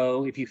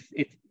 So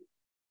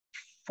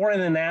for an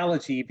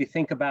analogy, if you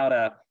think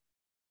about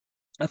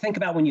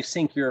when you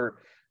sink your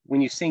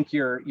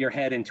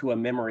head into a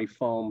memory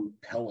foam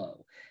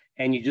pillow,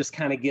 and you just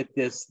kind of get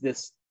the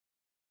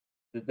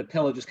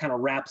pillow just kind of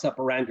wraps up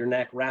around your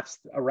neck, wraps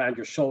around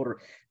your shoulder.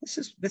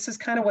 This is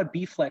kind of what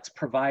B-Flex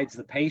provides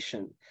the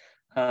patient.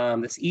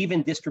 This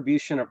even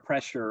distribution of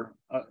pressure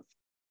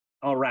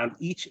around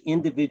each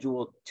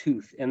individual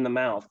tooth in the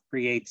mouth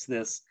creates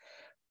this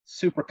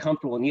super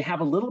comfortable. And you have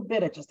a little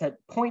bit of just a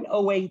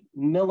 0.08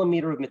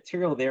 millimeter of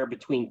material there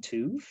between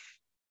tooth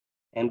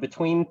and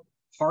between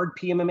hard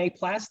PMMA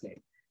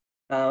plastic.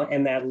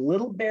 And that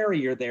little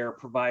barrier there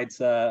provides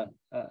a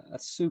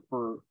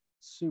super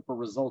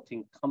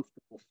resulting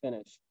comfortable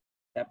finish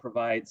that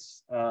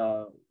provides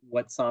one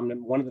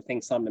of the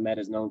things Somnomed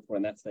is known for,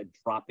 and that's that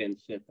drop-in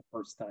fit, the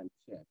first time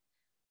fit.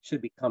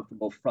 Should be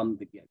comfortable from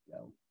the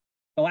get-go.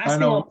 The last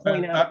thing I'll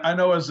point out. I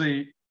know as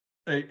a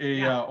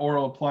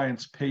oral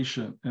appliance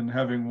patient and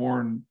having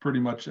worn pretty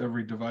much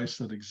every device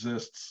that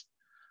exists,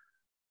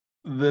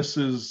 this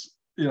is,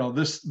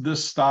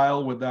 this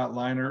style with that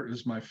liner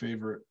is my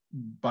favorite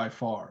by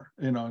far,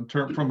 in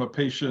term from a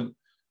patient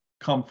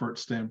comfort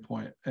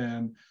standpoint.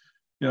 And,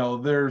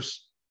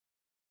 there's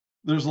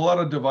a lot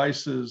of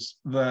devices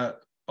that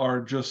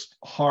are just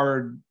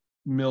hard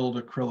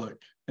milled acrylic,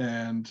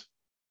 and,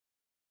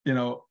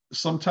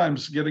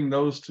 sometimes getting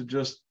those to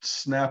just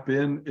snap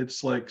in,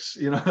 it's like,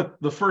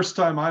 the first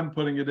time I'm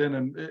putting it in,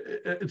 and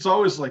it's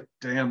always like,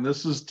 damn,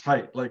 this is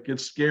tight. Like,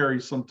 it's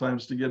scary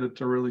sometimes to get it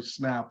to really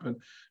snap. And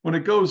when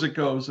it goes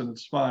and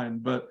it's fine.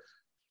 But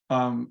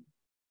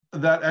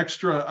that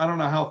extra, I don't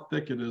know how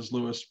thick it is,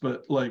 Lewis,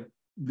 but like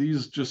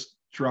these just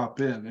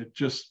drop in. It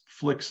just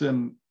flicks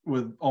in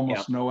with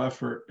almost no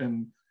effort.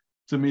 And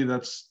to me,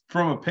 that's,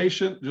 from a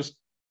patient, just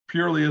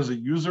purely as a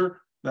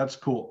user, that's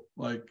cool.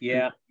 Like,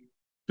 when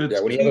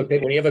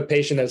you have a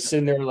patient that's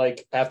sitting there,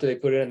 like, after they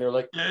put it in, they're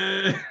like,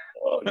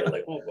 oh, you're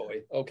like, oh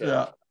boy, okay.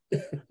 Yeah,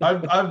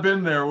 I've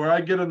been there where I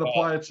get an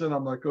appliance in,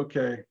 I'm like,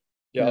 okay,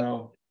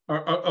 am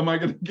I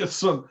going to get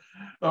some?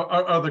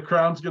 Are the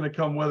crowns going to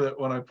come with it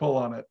when I pull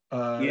on it?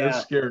 It's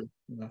scary.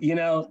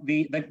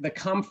 The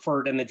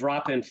comfort and the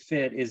drop-in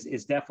fit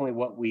is definitely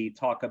what we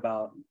talk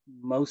about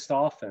most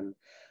often.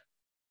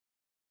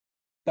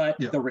 But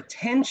the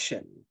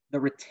retention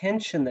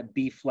that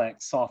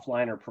B-Flex soft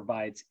liner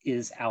provides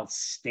is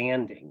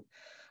outstanding.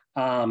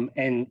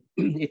 And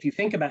if you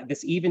think about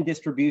this, even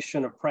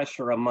distribution of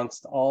pressure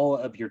amongst all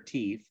of your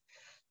teeth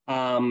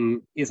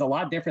is a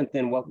lot different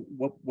than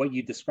what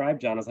you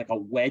described, John, as like a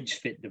wedge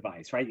fit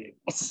device, right? You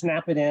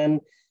snap it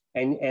in,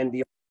 and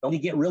the only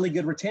get really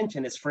good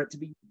retention is for it to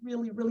be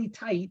really, really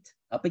tight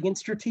up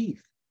against your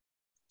teeth.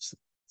 So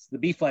the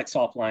B-Flex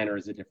soft liner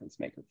is a difference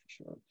maker for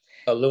sure.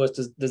 Lewis,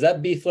 does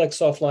that B-Flex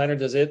soft liner,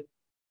 does it,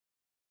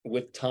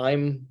 with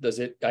time, does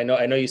it, I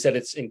know you said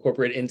it's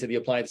incorporated into the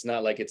appliance,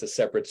 not like it's a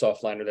separate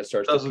soft liner that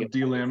starts. Does it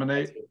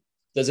delaminate?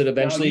 Does it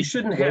eventually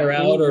wear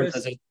out, or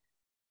does it?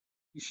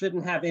 You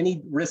shouldn't have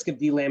any risk of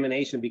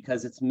delamination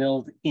because it's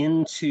milled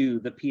into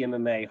the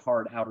PMMA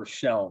hard outer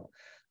shell.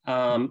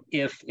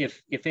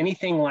 If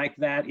anything like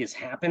that is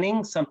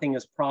happening, something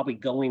is probably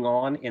going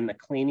on in the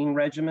cleaning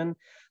regimen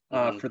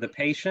for the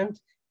patient.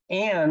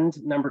 And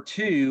number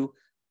two,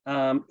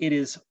 it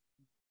is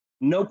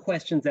no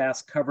questions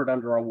asked, covered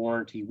under our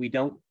warranty. We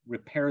don't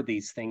repair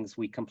these things,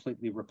 we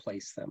completely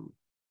replace them.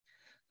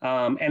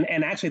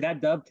 And actually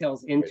that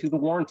dovetails into the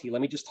warranty.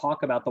 Let me just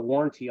talk about the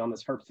warranty on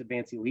this Herbst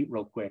Advanced Elite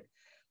real quick.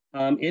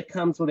 It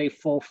comes with a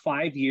full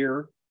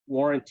 5-year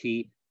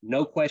warranty,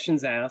 no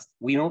questions asked.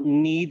 We don't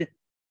need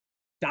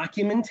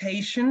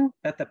documentation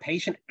that the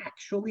patient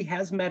actually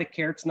has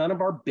Medicare. It's none of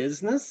our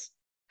business.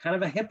 Kind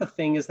of a HIPAA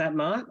thing, is that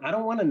not? I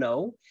don't want to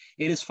know.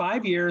 It is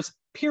 5 years,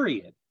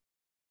 period.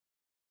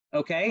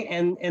 Okay,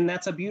 and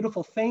that's a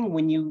beautiful thing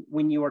when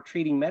you are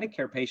treating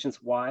Medicare patients.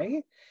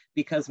 Why?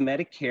 Because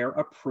Medicare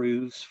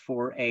approves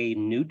for a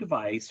new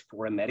device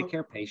for a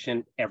Medicare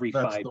patient every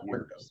 5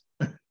 years.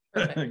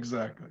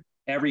 Exactly.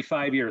 Every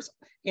 5 years.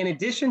 In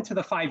addition to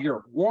the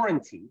 5-year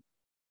warranty,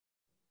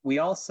 we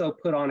also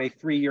put on a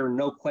 3-year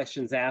no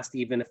questions asked,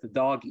 even if the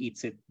dog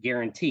eats it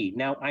guarantee.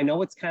 Now, I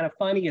know it's kind of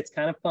funny, it's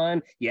kind of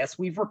fun. Yes,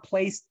 we've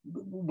replaced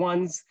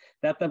ones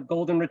that the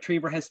Golden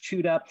Retriever has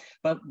chewed up,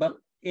 but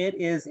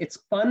it's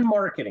fun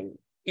marketing.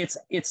 It's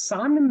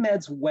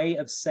Somnomed's way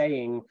of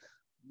saying,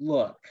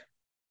 look,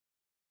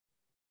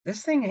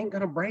 this thing ain't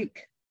gonna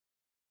break.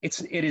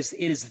 It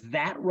is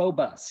that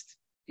robust.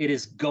 It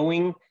is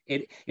going,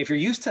 if you're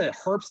used to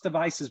Herbst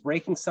devices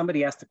breaking,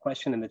 somebody asked a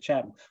question in the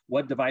chat,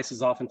 what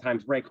devices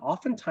oftentimes break?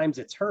 Oftentimes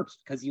it's Herbst,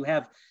 because you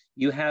have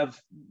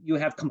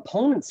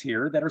components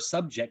here that are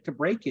subject to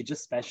breakage,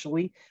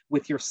 especially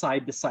with your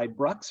side-to-side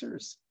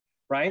Bruxers,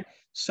 right?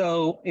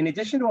 So in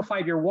addition to a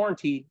 5-year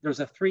warranty,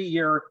 there's a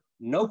 3-year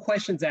no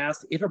questions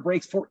asked. If it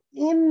breaks for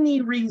any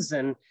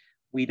reason,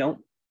 we don't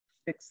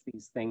fix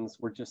these things.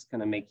 We're just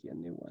gonna make you a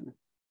new one.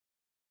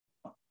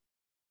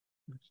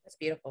 That's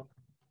beautiful.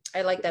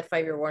 I like that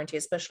 5-year warranty,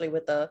 especially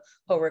with the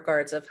whole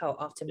regards of how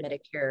often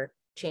Medicare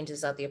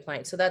changes out the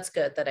appliance. So that's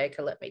good that I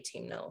could let my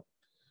team know.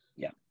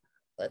 Yeah.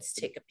 Let's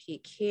take a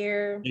peek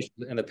here.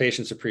 And the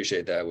patients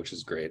appreciate that, which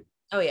is great.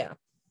 Oh yeah.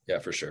 Yeah,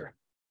 for sure.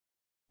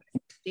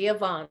 The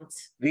Avant.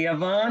 The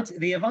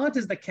Avant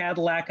is the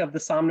Cadillac of the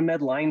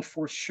Somnomed line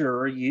for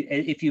sure.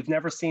 If you've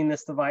never seen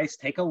this device,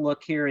 take a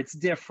look here. It's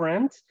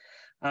different.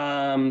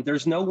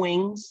 There's no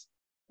wings.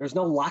 There's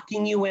no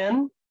locking you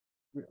in,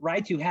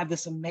 right? You have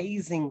this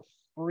amazing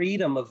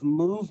freedom of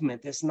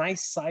movement, this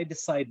nice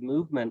side-to-side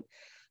movement.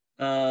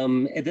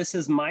 This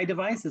is my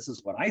device. This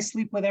is what I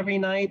sleep with every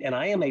night. And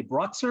I am a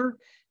Bruxer.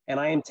 And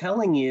I am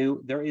telling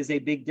you, there is a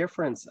big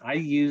difference. I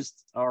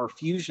used our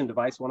Fusion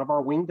device, one of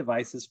our wing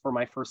devices, for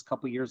my first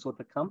couple of years with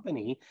the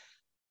company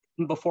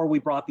before we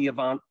brought the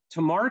Avant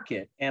to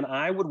market. And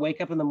I would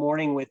wake up in the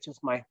morning with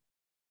just my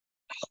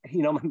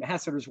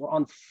masseters were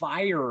on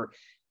fire.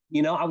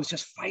 I was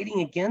just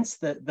fighting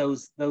against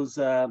those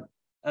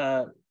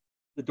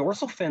the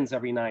dorsal fins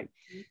every night.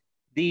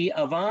 The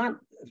Avant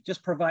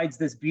just provides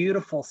this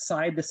beautiful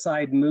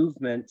side-to-side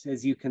movement,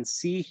 as you can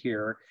see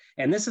here.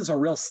 And this is a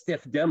real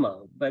stiff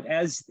demo, but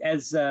as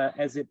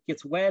it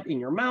gets wet in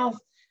your mouth,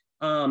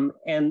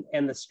 and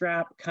the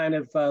strap kind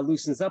of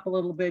loosens up a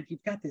little bit,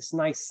 you've got this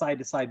nice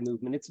side-to-side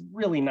movement. It's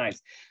really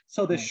nice.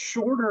 So the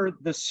shorter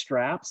the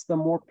straps, the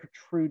more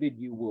protruded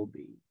you will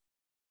be.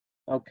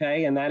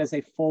 Okay, and that is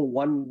a full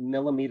 1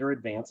 millimeter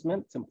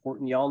advancement. It's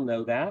important y'all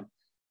know that.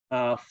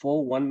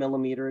 Full 1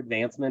 millimeter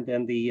advancement,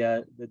 and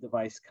the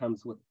device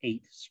comes with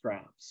 8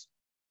 straps.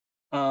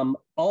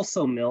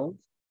 Also milled,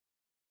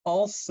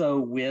 also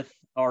with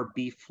our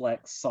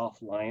B-Flex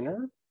soft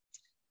liner.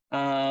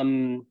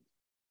 And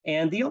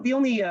the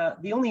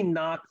only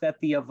knock that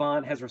the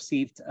Avant has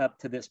received up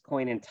to this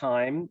point in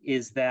time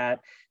is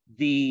that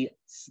the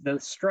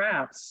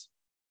straps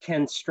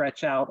can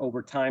stretch out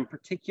over time,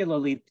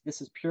 particularly,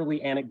 this is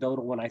purely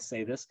anecdotal when I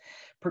say this,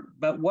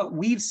 but what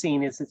we've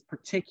seen is it's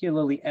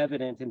particularly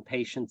evident in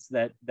patients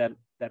that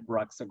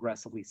brux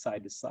aggressively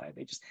side to side.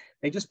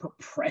 They just put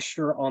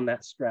pressure on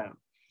that strap.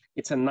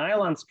 It's a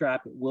nylon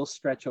strap, it will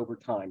stretch over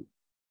time.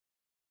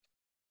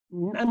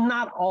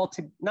 Not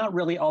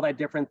really all that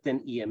different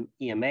than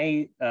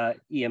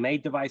EMA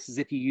devices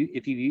if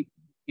you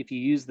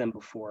use them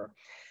before.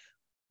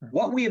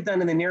 What we have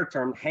done in the near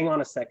term, hang on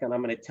a second,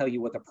 I'm going to tell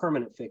you what the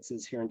permanent fix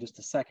is here in just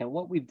a second.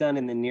 What we've done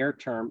in the near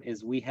term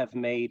is we have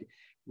made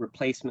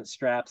replacement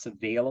straps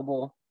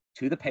available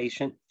to the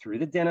patient through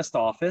the dentist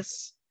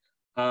office,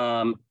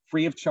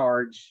 free of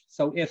charge.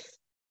 So if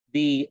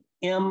the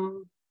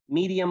M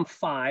medium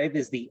 5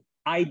 is the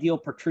ideal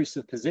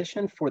protrusive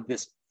position for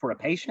a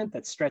patient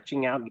that's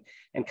stretching out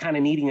and kind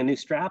of needing a new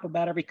strap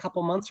about every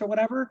couple months or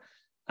whatever,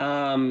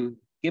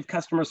 give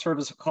customer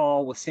service a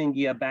call. We'll send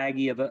you a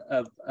baggie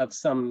of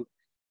some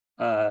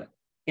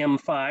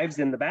M5s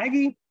in the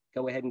baggie.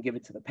 Go ahead and give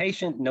it to the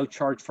patient, no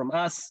charge from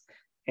us,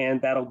 and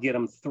that'll get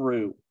them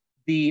through.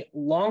 The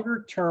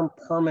longer term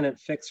permanent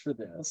fix for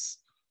this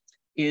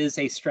is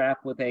a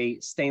strap with a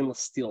stainless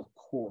steel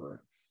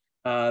core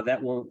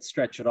that won't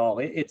stretch at all.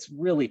 It's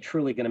really,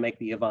 truly gonna make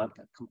the Avant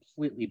a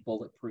completely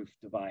bulletproof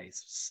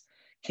device.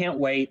 Can't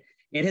wait.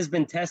 It has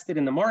been tested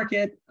in the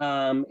market,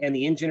 and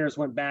the engineers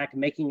went back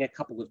making a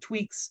couple of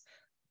tweaks.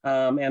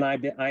 And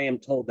I am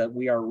told that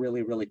we are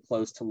really, really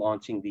close to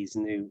launching these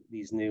new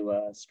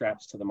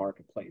straps to the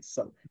marketplace.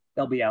 So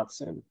they'll be out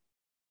soon.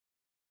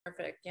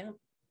 Perfect. Yeah.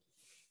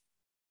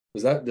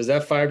 Does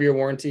that 5-year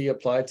warranty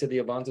apply to the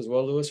Avant as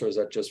well, Lewis, or is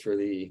that just for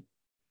the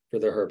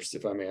herps,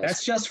 if I may ask?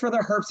 That's just for the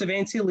herps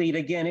Advanced Elite.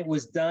 Again, it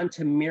was done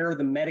to mirror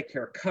the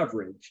Medicare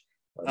coverage.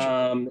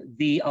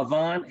 The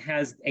Avant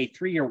has a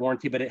 3-year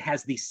warranty, but it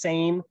has the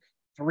same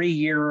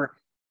 3-year.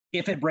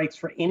 If it breaks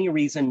for any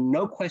reason,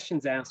 no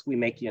questions asked, we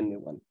make you a new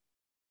one.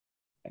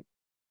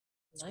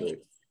 Okay.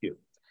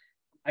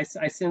 Nice.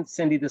 I sent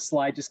Cindy the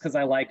slide just because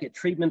I like it.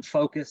 Treatment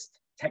focused,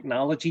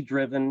 technology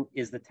driven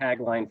is the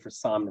tagline for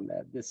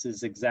Somnomed. This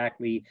is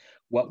exactly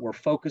what we're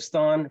focused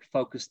on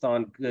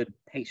good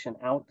patient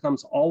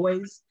outcomes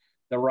always.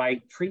 The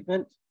right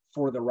treatment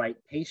for the right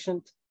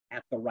patient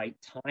at the right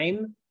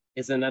time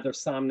is another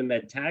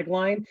Somnomed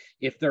tagline.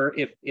 If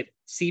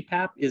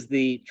CPAP is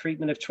the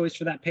treatment of choice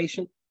for that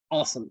patient,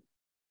 awesome.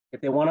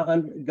 If they want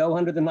to go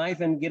under the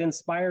knife and get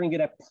inspired and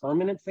get a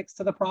permanent fix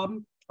to the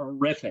problem,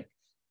 terrific.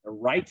 The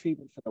right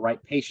treatment for the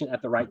right patient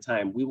at the right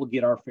time, we will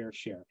get our fair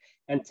share.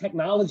 And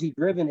technology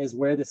driven is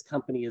where this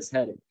company is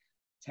headed.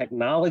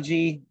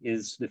 Technology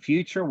is the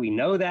future. We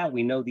know that.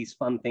 We know these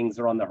fun things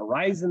are on the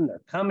horizon.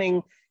 They're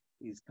coming.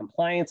 These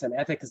compliance and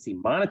efficacy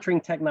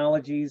monitoring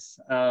technologies.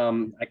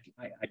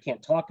 I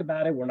can't talk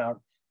about it. We're not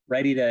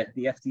ready to,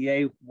 the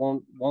FDA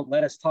won't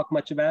let us talk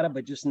much about it,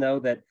 but just know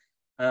that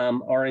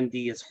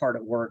R&D is hard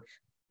at work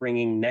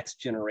bringing next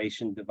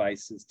generation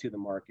devices to the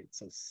market.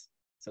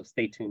 So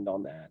stay tuned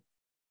on that.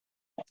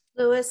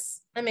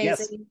 Lewis,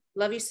 amazing. Yes.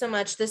 Love you so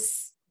much.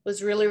 This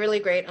was really, really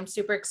great. I'm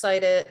super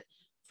excited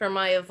for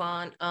my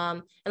Avant.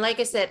 And like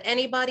I said,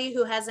 anybody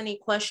who has any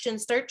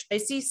questions, I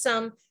see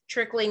some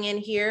trickling in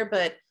here,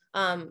 but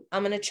I'm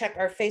going to check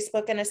our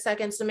Facebook in a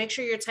second. So make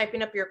sure you're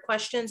typing up your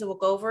questions and we'll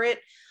go over it.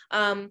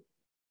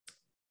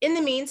 In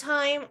the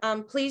meantime,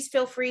 please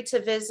feel free to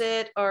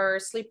visit our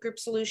Sleep Group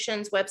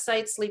Solutions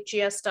website,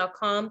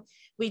 sleepgs.com.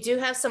 We do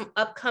have some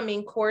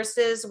upcoming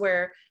courses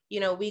where,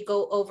 we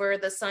go over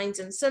the signs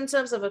and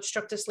symptoms of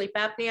obstructive sleep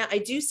apnea. I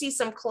do see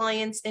some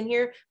clients in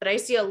here, but I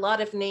see a lot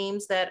of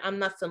names that I'm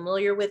not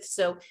familiar with.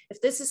 So if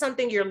this is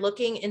something you're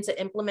looking into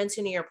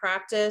implementing in your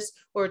practice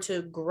or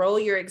to grow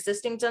your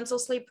existing dental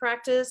sleep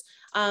practice,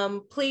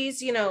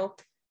 please,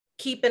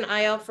 keep an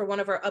eye out for one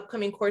of our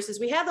upcoming courses.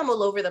 We have them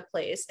all over the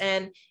place.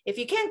 And if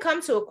you can't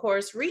come to a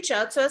course, reach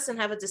out to us and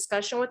have a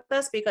discussion with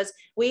us, because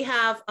we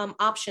have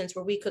options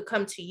where we could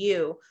come to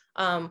you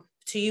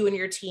and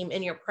your team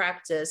in your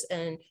practice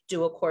and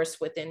do a course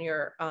within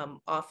your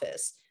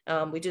office.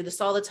 We do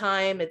this all the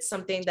time. It's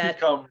something that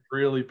become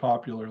really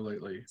popular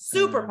lately.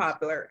 Super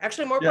popular,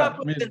 actually more yeah,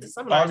 popular I mean, than the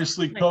seminars.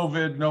 obviously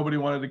COVID, nobody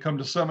wanted to come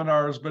to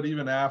seminars, but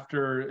even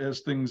after,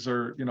 as things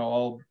are,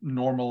 all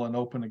normal and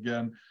open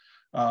again,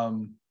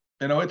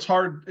 it's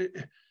hard.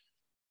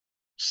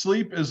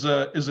 Sleep is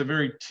a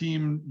very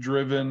team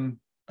driven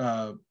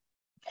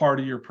part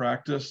of your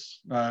practice,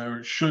 or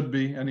it should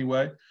be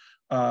anyway.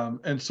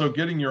 And so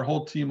getting your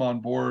whole team on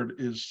board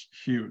is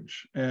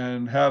huge,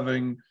 and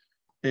having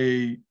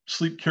a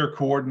sleep care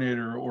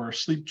coordinator or a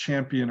sleep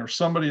champion or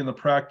somebody in the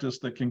practice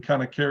that can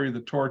kind of carry the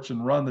torch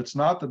and run, that's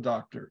not the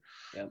doctor,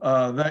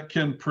 that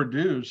can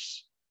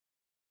produce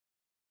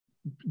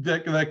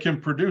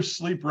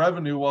sleep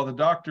revenue while the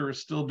doctor is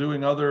still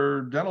doing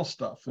other dental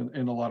stuff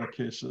in a lot of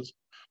cases.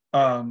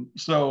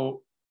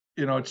 So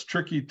it's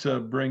tricky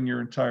to bring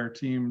your entire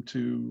team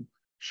to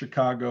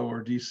Chicago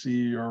or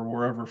DC or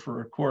wherever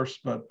for a course,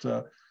 but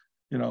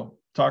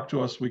talk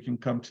to us. We can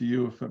come to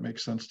you if it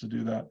makes sense to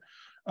do that.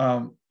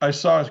 I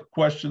saw a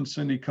question,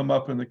 Cindy, come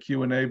up in the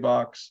Q&A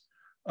box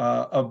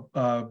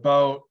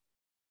about,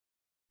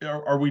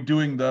 are we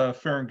doing the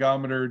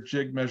pharyngometer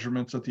jig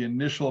measurements at the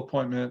initial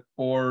appointment,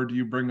 or do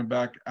you bring them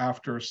back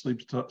after a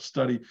sleep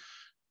study?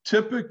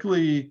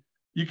 Typically,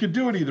 you could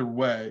do it either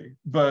way,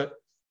 but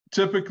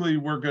typically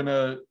we're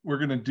gonna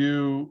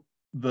do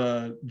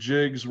the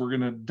jigs. We're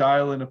gonna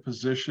dial in a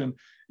position.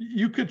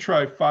 You could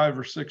try 5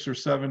 or 6 or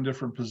 7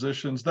 different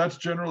positions. That's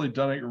generally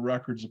done at your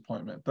records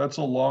appointment. That's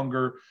a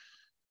longer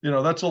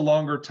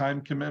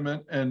time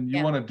commitment, and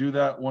you want to do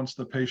that once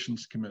the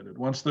patient's committed,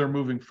 once they're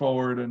moving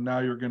forward, and now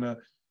you're gonna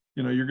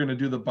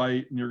do the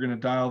bite and you're gonna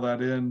dial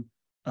that in.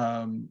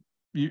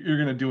 You're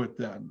gonna do it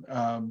then.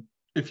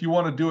 If you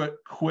want to do it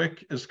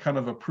quick as kind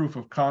of a proof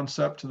of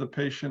concept to the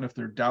patient, if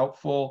they're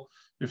doubtful,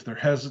 if they're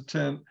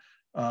hesitant,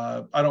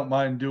 I don't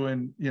mind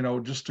doing,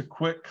 just a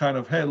quick kind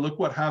of, hey, look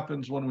what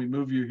happens when we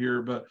move you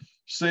here, but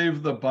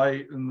save the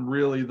bite and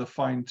really the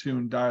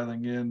fine-tune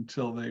dialing in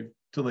till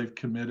they've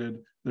committed,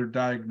 they're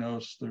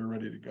diagnosed, they're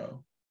ready to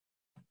go.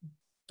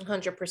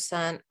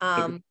 100%.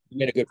 You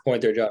made a good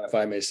point there, John, if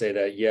I may say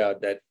that. Yeah,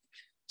 that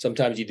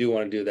sometimes you do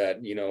want to do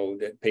that.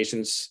 That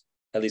patients,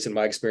 at least in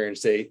my experience,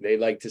 they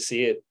like to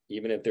see it,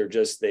 even if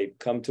they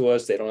come to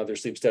us, they don't have their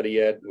sleep study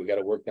yet. We got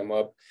to work them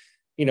up.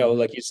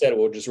 Like you said,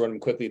 we'll just run them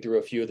quickly through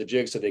a few of the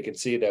jigs so they can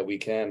see that we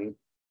can,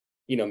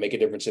 make a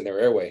difference in their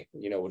airway.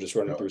 We'll just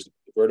run them through some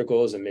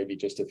verticals and maybe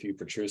just a few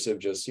protrusive.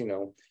 Just,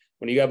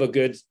 when you have a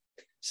good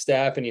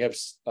staff and you have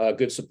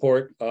good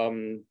support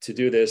to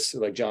do this,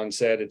 like John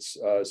said, it's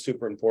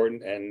super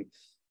important, and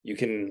you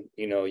can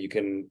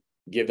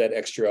give that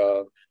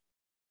extra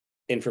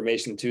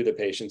information to the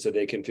patient so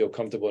they can feel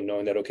comfortable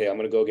knowing that, okay, I'm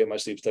going to go get my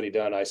sleep study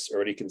done. I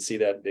already can see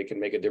that they can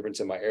make a difference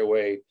in my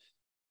airway.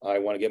 I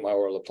want to get my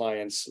oral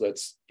appliance.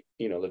 Let's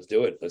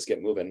do it. Let's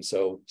get moving.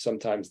 So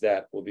sometimes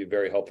that will be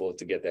very helpful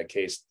to get that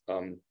case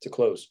to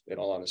close, in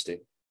all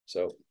honesty.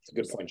 So it's a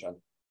good point, John.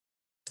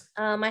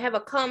 I have a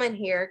comment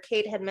here.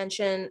 Kate had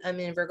mentioned,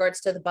 in regards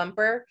to the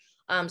bumper.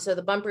 So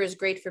the bumper is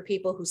great for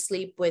people who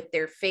sleep with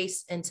their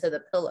face into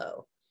the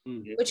pillow,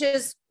 which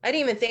is, I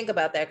didn't even think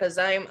about that because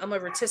I'm a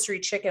rotisserie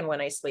chicken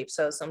when I sleep.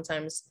 So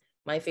sometimes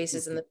my face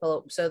is in the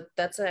pillow. So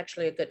that's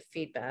actually a good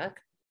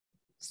feedback.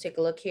 Let's take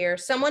a look here.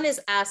 Someone is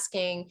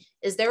asking,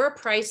 is there a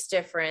price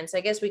difference?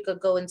 I guess we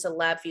could go into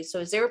lab fees. So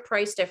is there a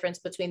price difference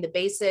between the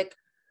basic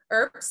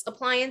ERPS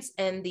appliance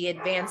and the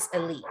advanced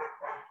elite?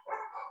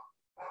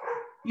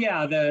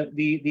 Yeah,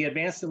 the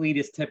advanced elite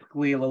is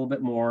typically a little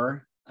bit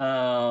more,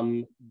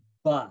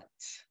 but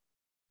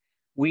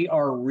we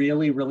are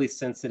really, really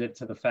sensitive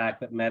to the fact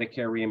that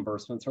Medicare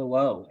reimbursements are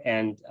low,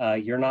 and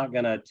you're not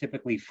going to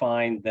typically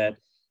find that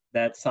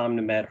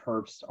Somnomed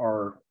herps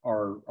are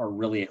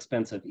really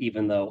expensive,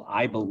 even though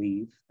I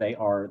believe they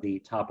are the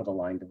top of the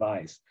line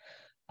device.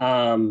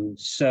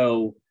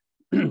 So,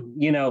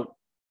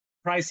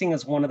 pricing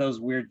is one of those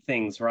weird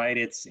things, right?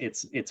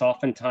 It's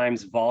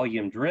oftentimes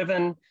volume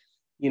driven.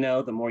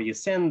 The more you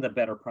send, the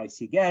better price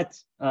you get,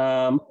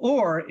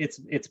 or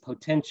it's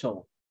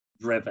potential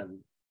driven.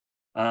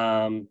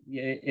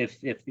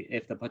 If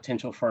the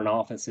potential for an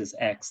office is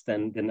X,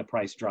 then the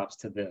price drops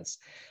to this.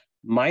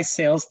 My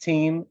sales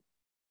team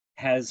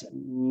has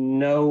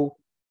no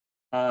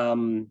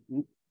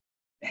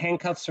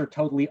handcuffs are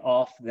totally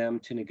off them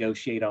to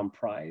negotiate on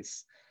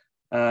price.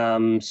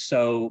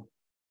 So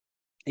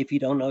if you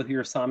don't know who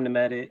your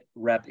Somnomed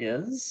rep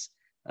is,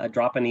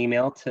 drop an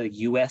email to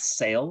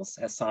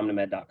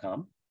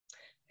ussales@somnomed.com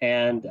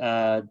and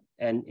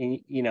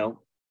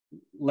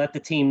let the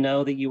team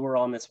know that you were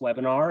on this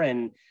webinar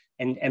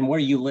and where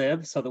you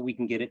live so that we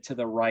can get it to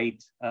the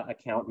right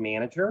account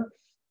manager.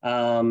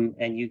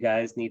 And you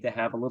guys need to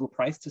have a little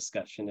price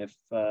discussion if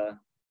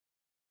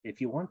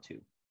you want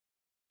to.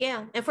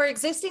 Yeah, and for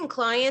existing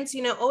clients,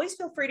 always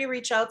feel free to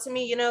reach out to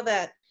me.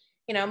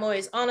 I'm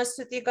always honest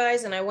with you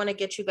guys, and I want to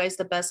get you guys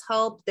the best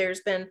help.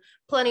 There's been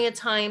plenty of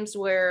times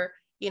where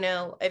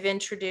I've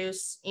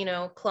introduced,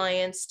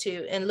 clients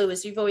to, and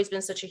Lewis, you've always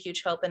been such a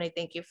huge help. And I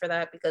thank you for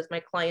that, because my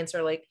clients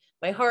are like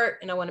my heart,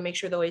 and I want to make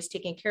sure they're always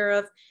taken care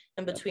of.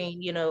 And between,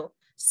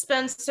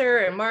 Spencer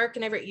and Mark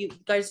and you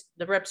guys,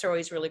 the reps are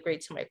always really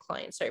great to my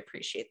clients. So I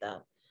appreciate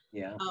that.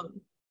 Yeah.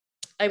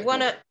 I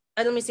want to,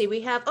 let me see,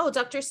 we have,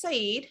 Dr.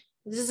 Saeed.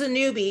 This is a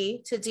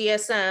newbie to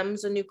DSM,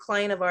 is a new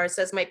client of ours,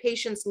 says, my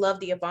patients love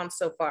the Avant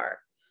so far.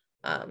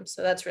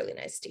 So that's really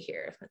nice to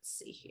hear. Let's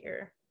see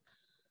here.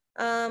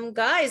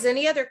 Guys,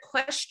 any other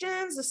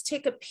questions? Let's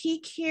take a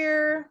peek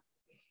here.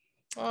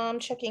 I'm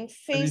checking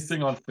Facebook.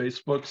 Anything on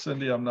Facebook,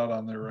 Cindy? I'm not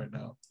on there right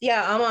now.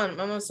 Yeah, I'm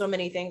on so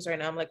many things right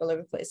now. I'm like all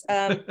over the place.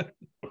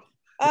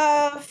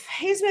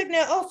 Facebook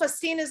now.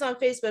 Fastine is on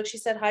Facebook. She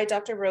said, hi,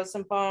 Dr.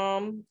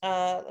 Rosenbaum.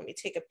 Let me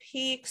take a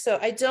peek. So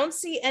I don't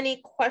see any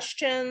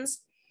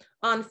questions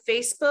on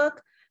Facebook,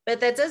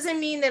 but that doesn't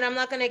mean that I'm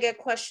not going to get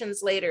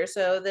questions later.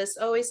 So this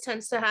always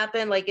tends to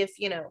happen. Like if,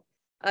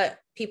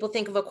 people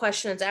think of a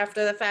questions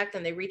after the fact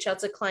and they reach out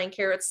to Client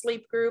Care at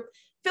Sleep Group,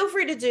 feel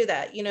free to do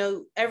that.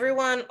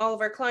 Everyone, all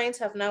of our clients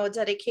have now a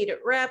dedicated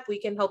rep.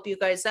 We can help you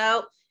guys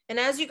out. And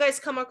as you guys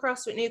come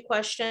across with new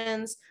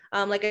questions,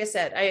 like I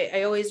said,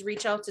 I always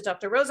reach out to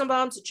Dr.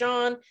 Rosenbaum, to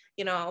John,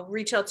 I'll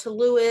reach out to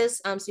Lewis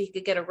so he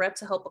could get a rep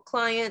to help a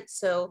client.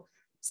 So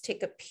let's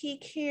take a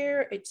peek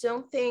here. I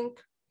don't think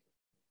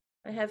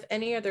I have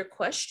any other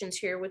questions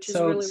here, which is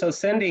really so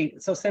Cindy,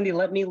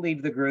 let me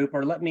leave the group,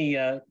 or let me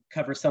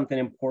cover something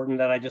important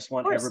that I just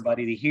want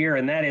everybody to hear.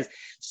 And that is,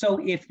 so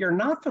if you're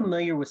not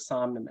familiar with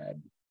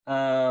Somnomed,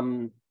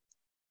 I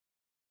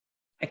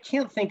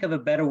can't think of a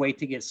better way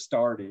to get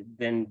started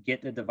than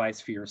get a device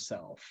for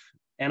yourself.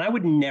 And I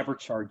would never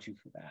charge you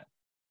for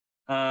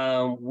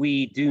that.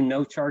 We do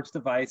no charge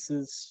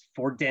devices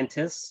for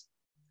dentists.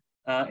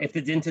 If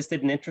the dentist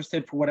isn't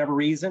interested for whatever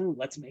reason,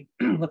 let's make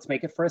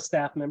it for a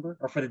staff member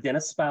or for the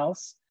dentist's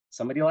spouse,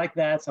 somebody like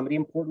that, somebody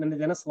important in the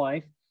dentist's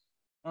life.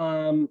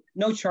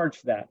 No charge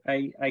for that.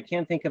 I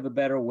can't think of a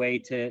better way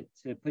to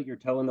put your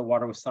toe in the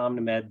water with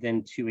Somnomed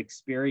than to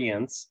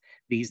experience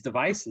these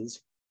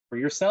devices for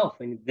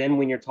yourself. And then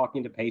when you're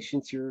talking to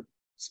patients, you're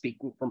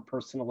speaking from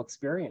personal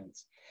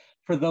experience.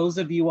 For those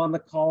of you on the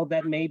call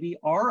that maybe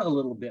are a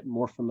little bit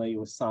more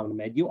familiar with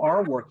Somnomed, you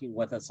are working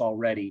with us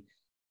already.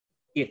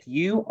 If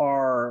you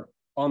are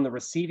on the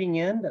receiving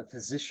end of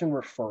physician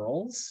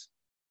referrals,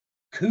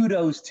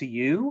 kudos to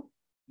you.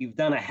 You've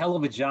done a hell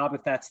of a job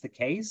if that's the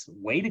case.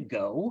 Way to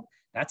go.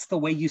 That's the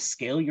way you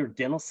scale your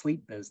dental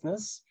sleep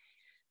business.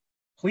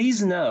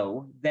 Please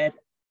know that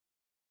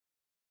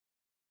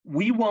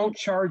we won't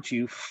charge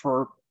you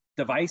for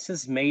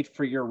devices made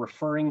for your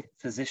referring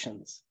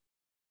physicians.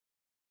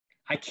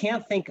 I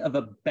can't think of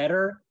a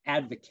better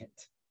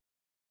advocate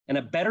and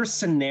a better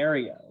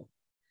scenario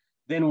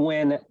than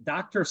when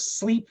Dr.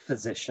 Sleep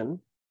Physician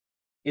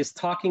is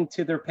talking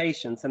to their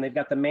patients and they've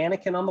got the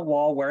mannequin on the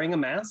wall wearing a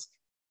mask,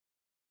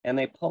 and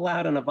they pull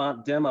out an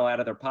Avant demo out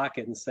of their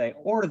pocket and say,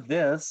 or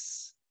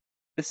this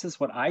is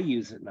what I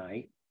use at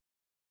night.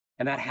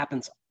 And that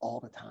happens all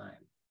the time.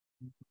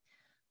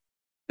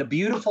 The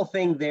beautiful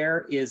thing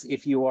there is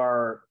if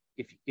you're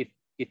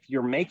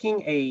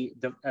making a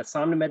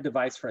Somnomed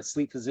device for a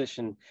sleep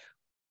physician,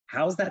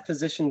 how's that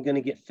physician going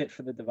to get fit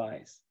for the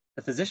device?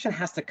 The physician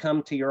has to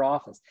come to your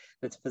office.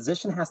 The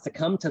physician has to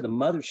come to the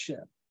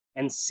mothership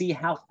and see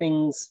how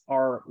things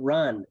are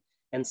run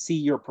and see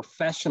your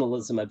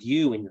professionalism of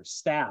you and your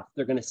staff.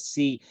 They're going to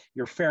see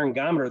your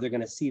pharyngometer. They're going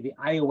to see the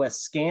iOS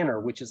scanner,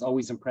 which is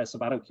always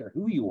impressive. I don't care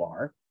who you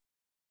are.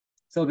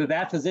 So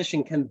that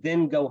physician can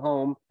then go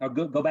home or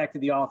go back to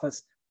the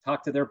office,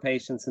 talk to their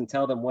patients and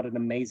tell them what an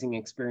amazing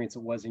experience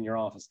it was in your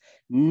office.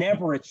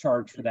 Never a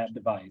charge for that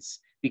device,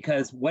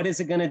 because what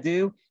is it going to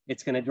do?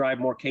 It's going to drive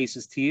more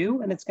cases to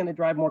you, and it's going to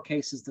drive more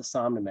cases to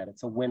Somnomed.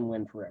 It's a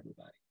win-win for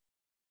everybody.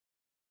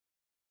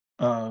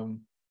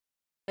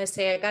 I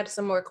say I got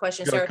some more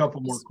questions. Got a couple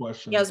more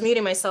questions. Yeah, I was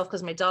muting myself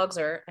because my dogs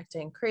are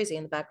acting crazy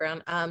in the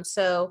background.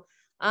 So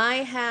I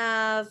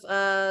have,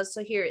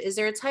 so here, is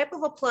there a type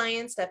of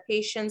appliance that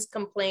patients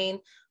complain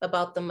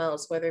about the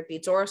most, whether it be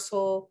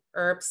dorsal,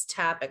 ERPs,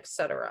 tap,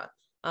 etc.?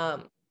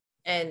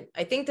 And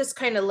I think this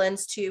kind of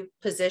lends to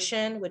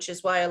position, which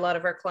is why a lot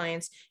of our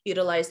clients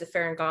utilize the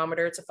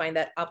pharyngometer to find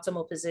that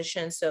optimal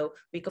position. So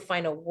we could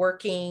find a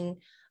working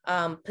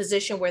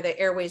position where the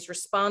airway is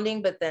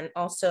responding, but then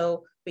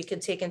also we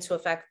could take into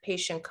effect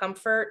patient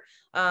comfort.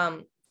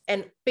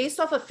 And based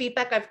off of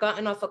feedback I've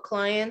gotten off of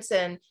clients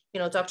and,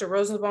 Dr.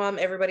 Rosenbaum,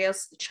 everybody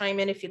else chime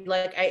in if you'd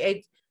like,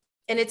 and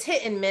it's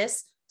hit and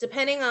miss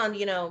depending on,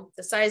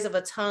 the size of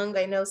a tongue.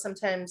 I know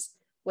sometimes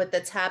with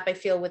the tap, I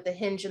feel with the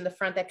hinge in the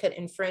front that could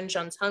infringe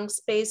on tongue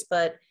space.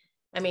 But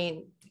I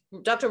mean,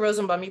 Dr.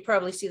 Rosenbaum, you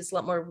probably see this a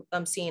lot more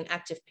seeing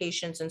active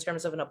patients in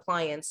terms of an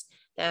appliance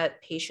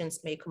that patients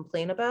may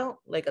complain about,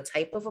 like a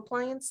type of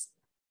appliance.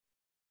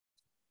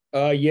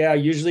 Yeah,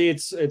 usually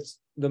it's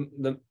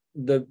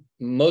the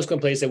most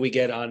complaints that we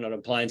get on an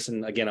appliance,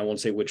 and again, I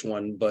won't say which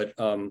one, but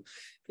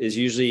is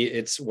usually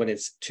it's when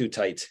it's too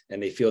tight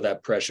and they feel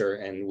that pressure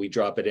and we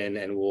drop it in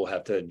and we'll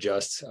have to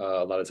adjust.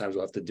 A lot of times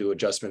we'll have to do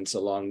adjustments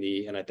along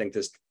and I think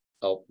this,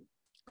 I'll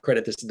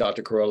credit this to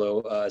Dr.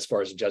 Carollo as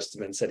far as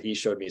adjustments, that he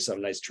showed me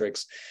some nice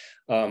tricks.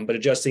 But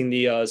adjusting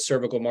the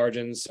cervical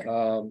margins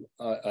on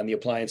the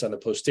appliance on the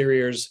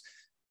posteriors,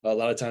 a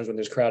lot of times when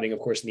there's crowding, of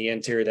course, in the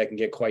anterior, that can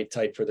get quite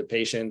tight for the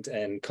patient,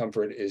 and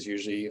comfort is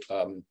usually,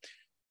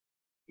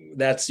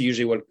 that's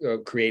usually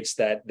what creates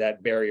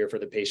that barrier for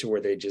the patient,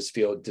 where they just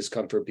feel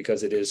discomfort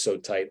because it is so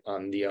tight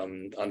on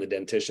the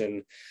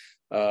dentition.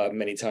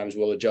 Many times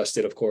we'll adjust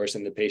it, of course,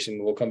 and the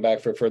patient will come back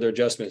for further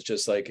adjustments,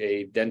 just like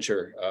a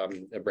denture,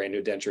 a brand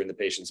new denture in the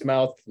patient's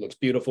mouth. Looks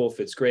beautiful,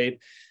 fits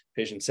great.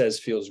 Patient says,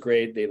 feels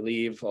great. They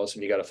leave. All of a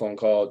sudden you got a phone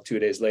call 2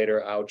 days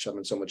later. Ouch, I'm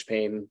in so much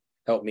pain.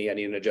 Help me, I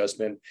need an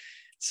adjustment.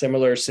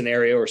 Similar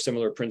scenario or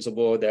similar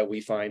principle that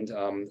we find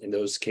in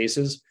those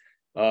cases.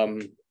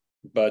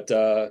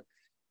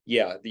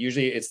 Yeah,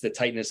 usually it's the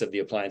tightness of the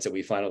appliance that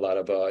we find a lot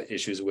of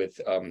issues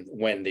with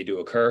when they do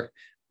occur.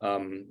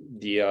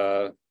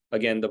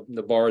 Again,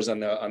 the bars on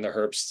the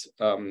Herbst,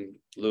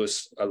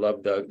 Lewis, I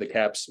love the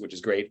caps, which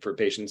is great for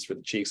patients for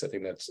the cheeks. I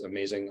think that's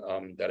amazing.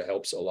 That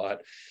helps a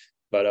lot.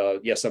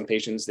 But yeah, some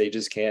patients, they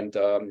just can't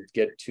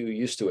get too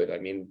used to it. I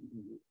mean,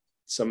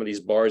 some of these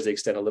bars, they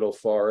extend a little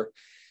far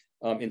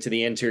into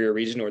the anterior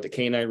region or the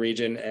canine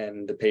region,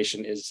 and the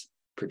patient is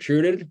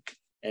protruded,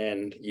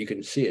 and you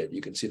can see it.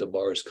 You can see the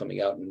bars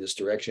coming out in this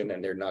direction,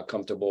 and they're not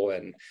comfortable.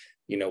 And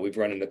you know, we've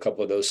run into a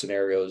couple of those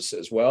scenarios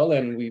as well,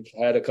 and we've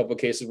had a couple of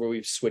cases where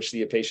we've switched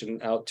the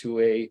patient out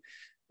to a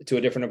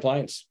different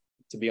appliance.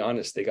 To be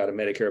honest, they got a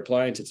Medicare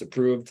appliance, it's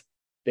approved,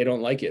 they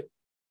don't like it.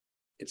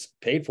 It's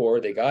paid for,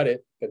 they got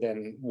it, but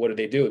then what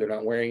do? They're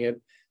not wearing it.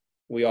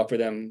 We offer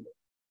them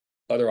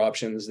other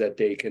options that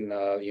they can,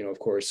 you know, of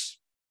course,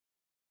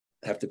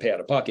 have to pay out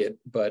of pocket,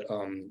 but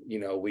you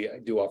know, we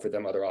do offer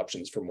them other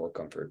options for more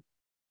comfort.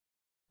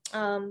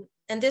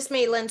 And this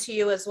may lend to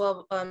you as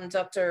well,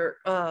 Dr.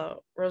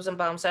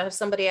 Rosenbaum. So I have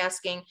somebody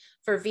asking,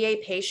 for VA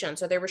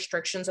patients, are there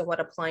restrictions on what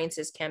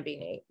appliances can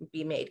be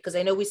made? Because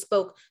I know we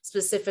spoke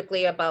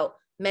specifically about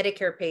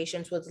Medicare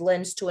patients, which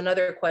lends to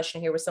another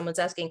question here, where someone's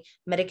asking,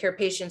 Medicare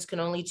patients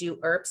can only do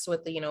ERPs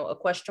with the, you know, a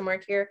question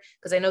mark here,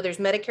 because I know there's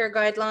Medicare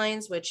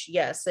guidelines, which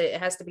yes, it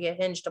has to be a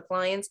hinged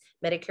appliance,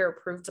 Medicare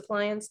approved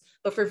appliance.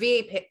 But for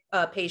VA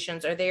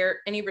patients, are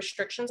there any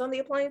restrictions on the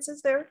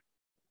appliances there?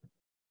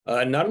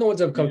 Not on the ones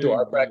that have come to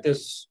our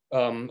practice.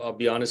 I'll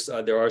be honest,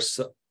 there are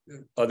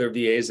other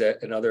VAs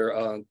and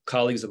other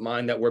colleagues of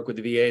mine that work with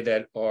the VA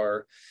that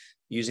are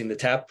using the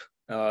tap.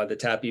 The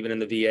tap, even in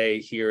the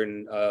VA here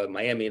in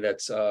Miami,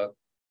 that's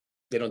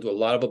they don't do a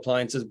lot of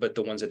appliances, but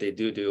the ones that they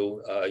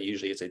do,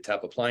 usually it's a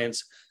tap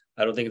appliance.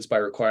 I don't think it's by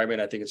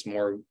requirement. I think it's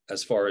more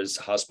as far as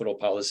hospital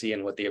policy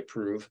and what they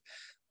approve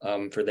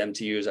for them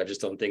to use. I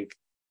just don't think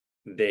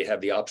they have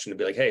the option to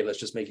be like, hey, let's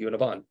just make you an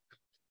Avant.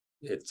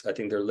 I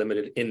think they're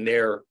limited in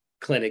their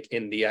clinic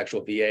in the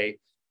actual VA.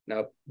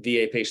 Now,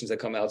 VA patients that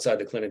come outside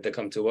the clinic that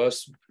come to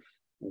us,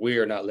 we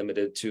are not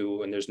limited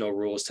to, and there's no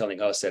rules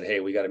telling us that, hey,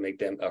 we got to make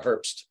them a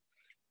Herbst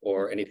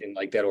or anything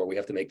like that, or we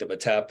have to make them a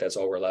tap. That's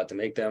all we're allowed to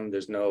make them.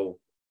 There's no,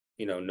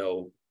 you know,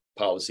 no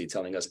policy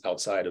telling us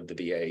outside of the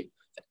VA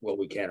what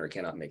we can or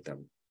cannot make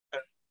them.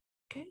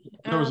 Okay.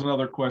 There was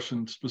another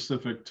question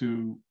specific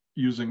to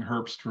using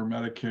Herbst for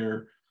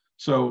Medicare.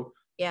 So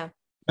yeah,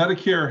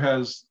 Medicare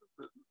has,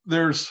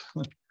 there's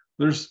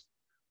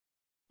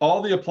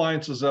all the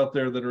appliances out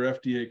there that are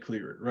FDA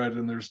cleared, right?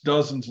 And there's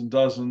dozens and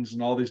dozens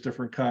and all these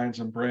different kinds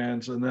and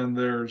brands. And then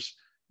there's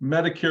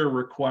Medicare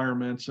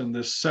requirements and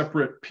this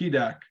separate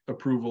PDAC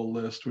approval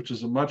list, which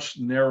is a much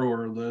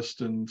narrower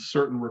list and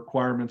certain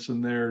requirements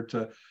in there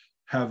to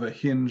have a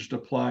hinged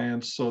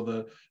appliance.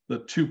 So the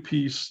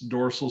two-piece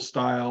dorsal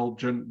style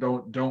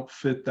don't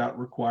fit that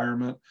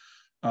requirement,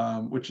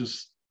 which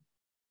is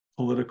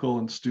political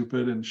and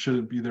stupid and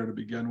shouldn't be there to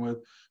begin with.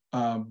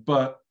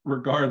 But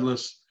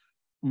regardless,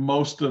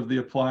 most of the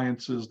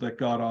appliances that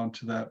got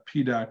onto that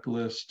PDAC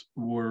list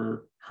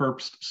were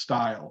Herbst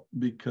style,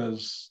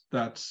 because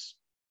that's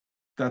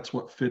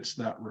what fits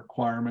that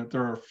requirement.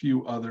 There are a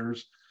few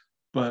others,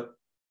 but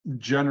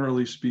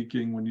generally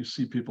speaking, when you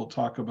see people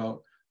talk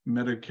about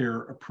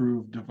Medicare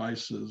approved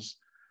devices,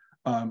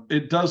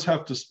 it does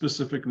have to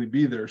specifically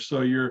be there.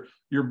 So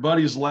your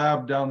buddy's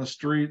lab down the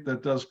street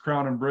that does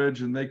Crown and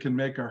Bridge and they can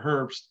make a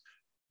Herbst,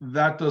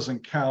 that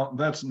doesn't count.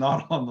 That's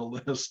not on the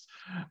list.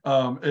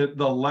 The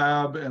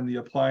lab and the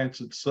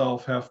appliance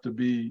itself have to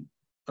be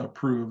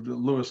approved.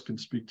 Lewis can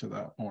speak to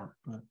that more.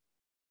 But.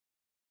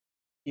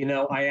 You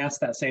know, I asked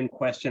that same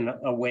question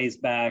a ways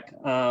back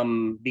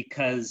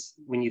because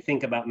when you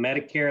think about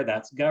Medicare,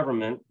 that's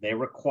government. They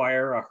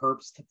require a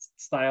Herbst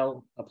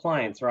style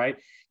appliance, right?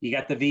 You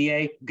got the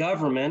VA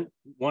government.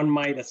 One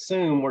might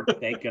assume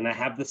they're going to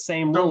have the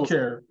same rules,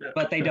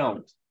 but they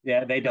don't.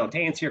 Yeah, they don't. To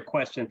answer your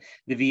question,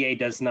 the VA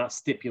does not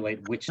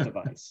stipulate which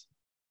device.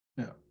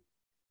 Yeah,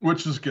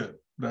 which is good.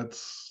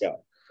 That's, yeah.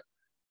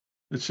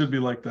 It should be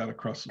like that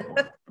across the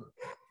board.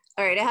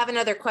 All right, I have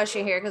another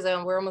question here because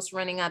we're almost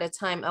running out of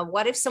time.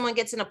 What if someone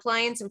gets an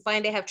appliance and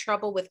find they have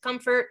trouble with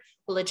comfort?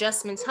 Will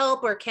adjustments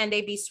help, or can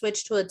they be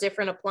switched to a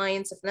different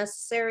appliance if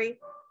necessary?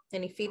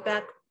 Any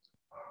feedback?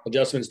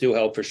 Adjustments do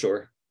help for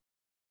sure.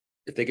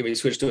 if they can be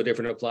switched to a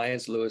different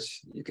appliance,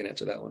 Lewis, you can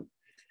answer that one.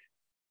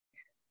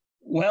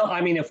 Well,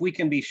 I mean, if we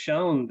can be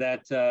shown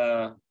that,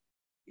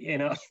 you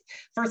know,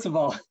 first of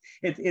all,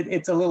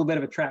 it's a little bit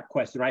of a trap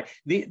question, right?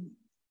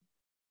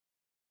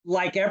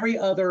 Like every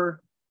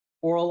other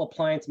oral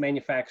appliance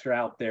manufacturer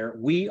out there,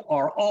 we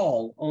are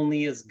all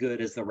only as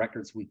good as the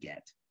records we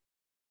get.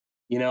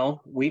 You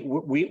know,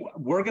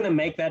 we're going to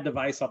make that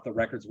device off the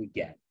records we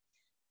get.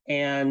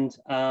 And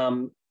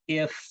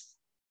if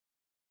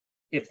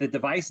the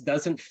device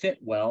doesn't fit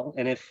well,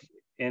 and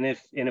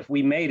if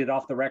we made it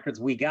off the records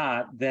we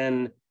got,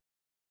 then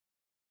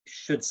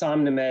should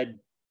Somnomed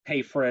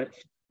pay for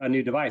a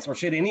new device, or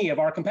should any of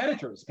our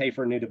competitors pay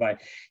for a new device?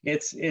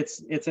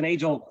 It's an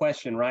age-old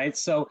question, right?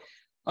 So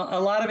a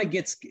lot of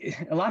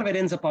it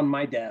ends up on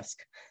my desk.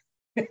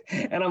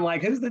 And I'm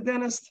like, who's the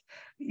dentist?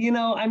 You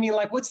know, I mean,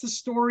 like, what's the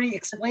story?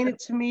 Explain it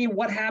to me.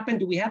 What happened?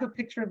 Do we have a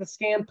picture of the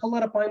scan? Pull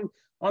it up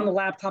on the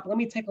laptop. Let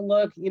me take a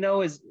look. You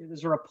know, is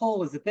there a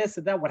pull? Is it this?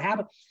 Is that what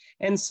happened?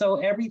 And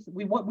so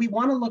we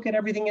want to look at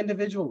everything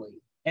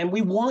individually, and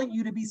we want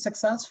you to be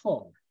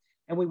successful,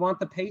 and we want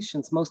the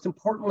patients. Most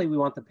importantly, we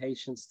want the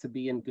patients to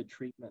be in good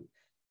treatment.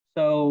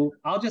 So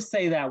I'll just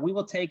say that we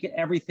will take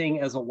everything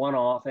as a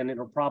one-off, and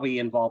it'll probably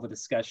involve a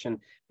discussion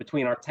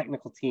between our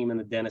technical team and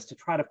the dentist to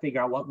try to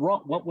figure out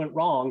what went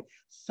wrong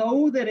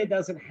so that it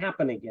doesn't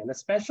happen again,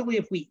 especially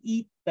if we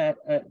eat that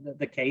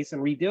the case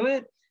and redo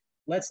it.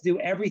 Let's do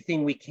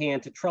everything we can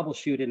to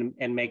troubleshoot it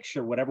and make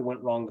sure whatever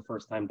went wrong the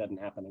first time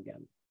doesn't happen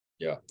again.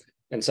 Yeah.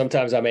 And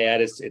sometimes I may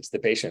add, it's the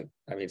patient.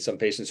 I mean, some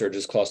patients are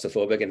just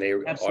claustrophobic, and they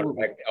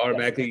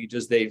automatically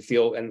just, they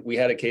feel, and we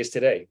had a case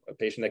today, a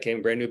patient that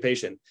came, brand new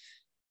patient,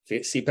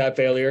 CPAP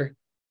failure,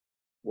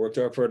 worked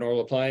her up for an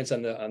oral appliance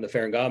on the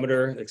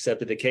pharyngometer,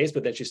 accepted the case,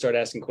 but then she started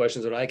asking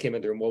questions when I came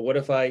in the room. Well, what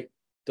if I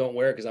don't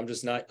wear it? Because I'm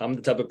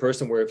the type of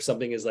person where if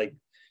something is like,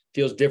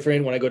 feels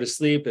different when I go to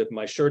sleep, if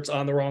my shirt's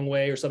on the wrong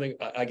way or something,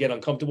 I get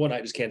uncomfortable and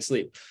I just can't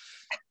sleep.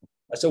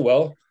 I said,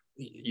 well,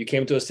 you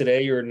came to us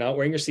today, you're not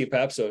wearing your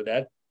CPAP, so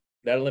that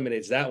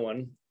eliminates that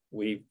one.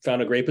 We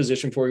found a great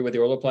position for you with the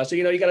oral appliance. So,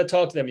 you know, you got to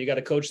talk to them, you got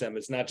to coach them.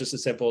 It's not just a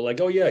simple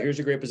like, oh yeah, here's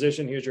your great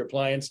position, here's your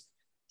appliance,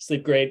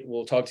 sleep great,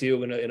 we'll talk to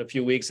you in a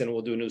few weeks and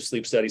we'll do a new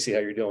sleep study, see how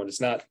you're doing.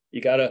 It's not, you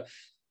got to,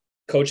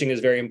 coaching is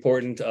very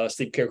important.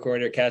 Sleep care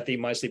coordinator, Kathy,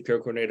 my sleep care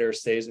coordinator,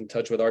 stays in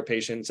touch with our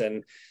patients,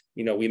 and,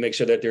 you know, we make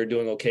sure that they're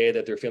doing okay,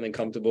 that they're feeling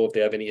comfortable. If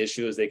they have any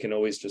issues, they can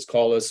always just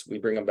call us. We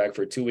bring them back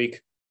for a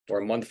 2-week or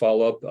a month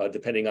follow-up,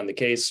 depending on the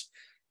case.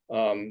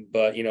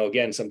 But, you know,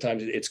 again,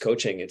 sometimes it's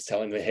coaching. It's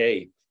telling them,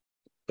 hey,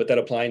 put that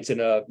appliance in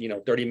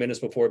 30 minutes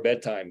before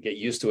bedtime, get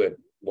used to it,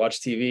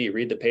 watch TV,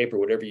 read the paper,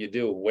 whatever you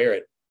do, wear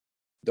it.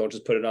 Don't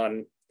just put it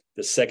on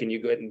the second you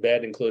get in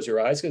bed and close your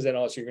eyes, because then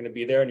also you're going to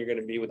be there and you're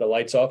going to be with the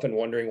lights off and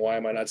wondering, why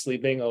am I not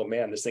sleeping? Oh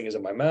man, this thing is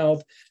in my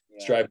mouth. Yeah.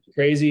 It's driving me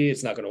crazy.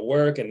 It's not going to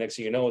work. And next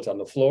thing you know, it's on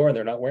the floor and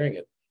they're not wearing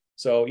it.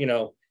 So, you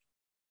know,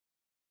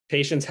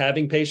 patients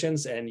having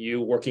patience and you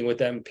working with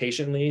them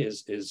patiently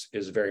is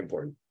very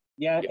important.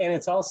 Yeah. And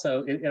it's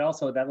also, it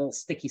also that little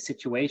sticky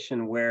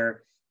situation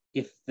where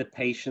if the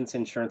patient's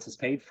insurance is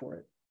paid for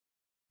it,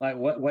 like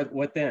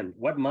what then?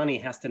 What money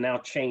has to now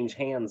change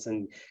hands,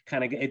 and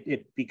kind of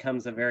it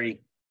becomes a very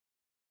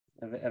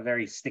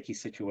sticky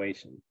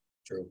situation.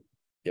 True.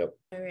 Yep.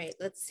 All right,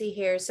 let's see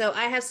here. So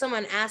I have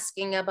someone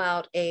asking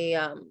about a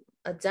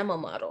demo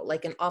model,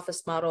 like an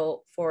office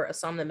model for a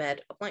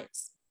Somnomed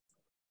appliance.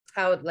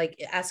 How, like,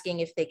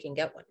 asking if they can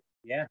get one.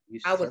 Yeah, you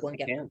how would one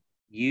get one?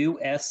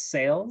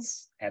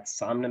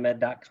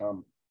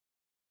 ussales@somnomed.com.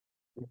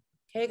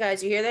 Okay,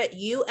 guys, you hear that?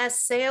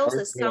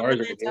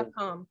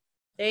 ussales@somnomed.com.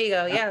 There you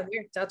go. Yeah,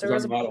 here, Dr.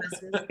 Rosenbaum.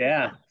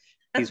 Yeah,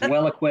 he's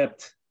well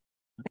equipped.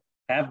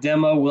 Have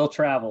demo, will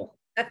travel.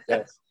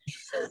 Yes.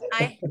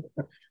 I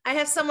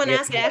have someone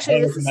asking.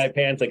 Actually, this is my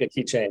pants like a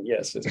keychain.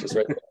 Yes, it's just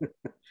right there.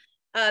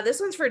 This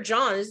one's for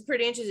John. This is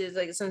pretty interesting.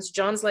 Like, since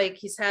John's like,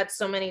 he's had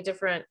so many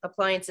different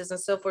appliances and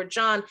so forth.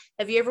 John,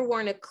 have you ever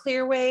worn a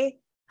Clearway?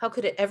 How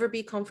could it ever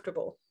be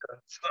comfortable?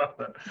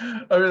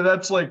 I mean,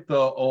 that's like the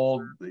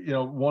old,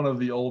 one of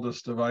the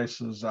oldest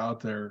devices out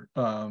there.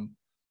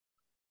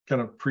 Kind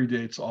of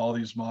predates all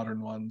these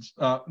modern ones.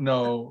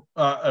 No,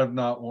 I've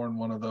not worn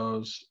one of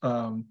those.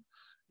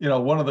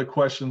 One of the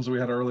questions we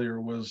had earlier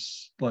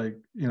was like,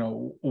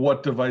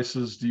 what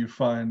devices do you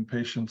find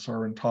patients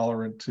are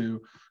intolerant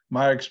to?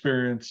 My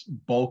experience,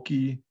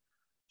 bulky,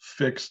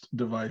 fixed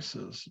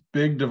devices,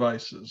 big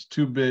devices,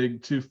 too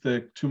big, too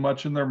thick, too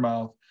much in their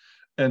mouth,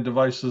 and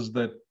devices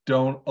that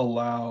don't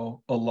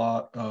allow a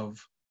lot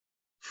of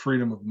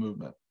freedom of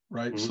movement,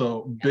 right? Mm-hmm.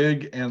 So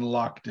big and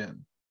locked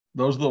in.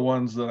 Those are the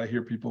ones that I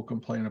hear people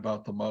complain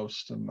about the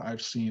most, and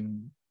I've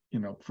seen,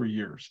 for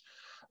years.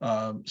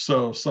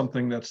 So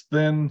something that's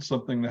thin,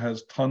 something that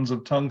has tons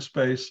of tongue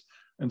space,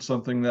 and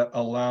something that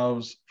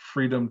allows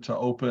freedom to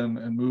open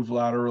and move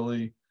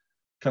laterally,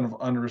 kind of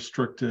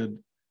unrestricted.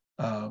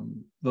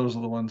 Those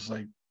are the ones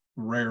I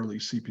rarely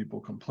see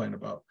people complain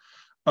about.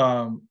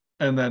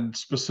 And then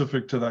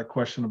specific to that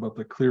question about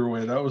the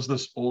Clearway, that was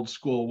this old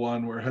school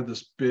one where it had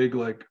this big,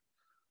 like,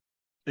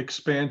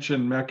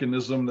 expansion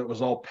mechanism that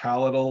was all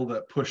palatal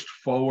that pushed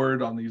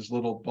forward on these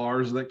little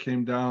bars that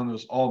came down. It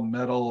was all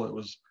metal. It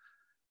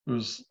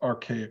was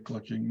archaic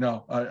looking.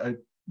 No, I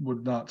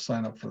would not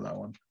sign up for that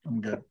one.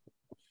 I'm good.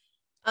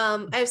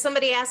 I have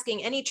somebody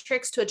asking, any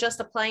tricks to adjust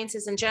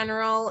appliances in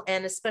general,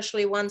 and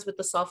especially ones with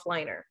the soft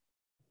liner?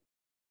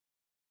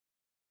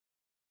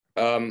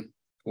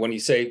 When you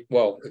say,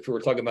 well, if we're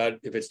talking about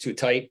if it's too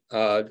tight,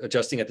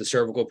 adjusting at the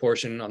cervical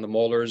portion on the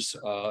molars,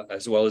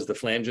 as well as the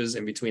flanges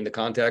in between the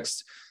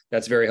contacts,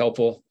 that's very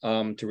helpful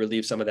to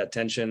relieve some of that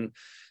tension.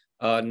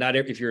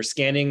 If you're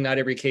scanning, not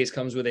every case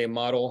comes with a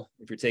model.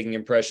 If you're taking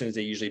impressions,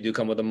 they usually do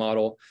come with a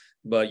model,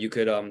 but you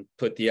could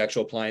put the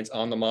actual appliance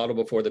on the model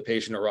before the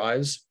patient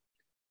arrives.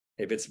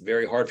 If it's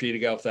very hard for you to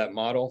get off that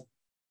model,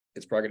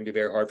 it's probably going to be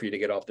very hard for you to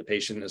get off the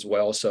patient as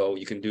well. So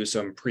you can do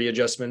some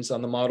pre-adjustments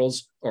on the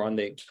models or on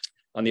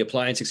the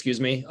appliance, excuse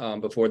me,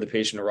 before the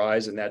patient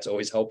arrives, and that's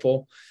always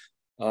helpful.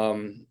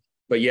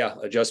 But yeah,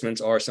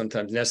 adjustments are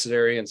sometimes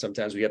necessary, and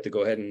sometimes we have to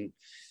go ahead and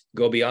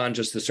go beyond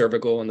just the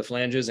cervical and the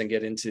flanges and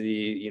get into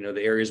the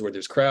areas where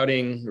there's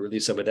crowding,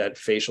 release some of that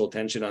facial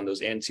tension on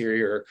those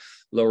anterior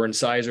lower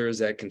incisors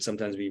that can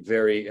sometimes be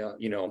very, a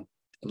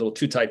little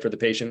too tight for the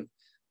patient.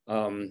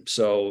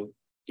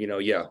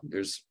 Yeah,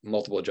 there's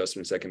multiple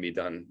adjustments that can be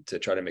done to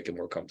try to make it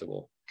more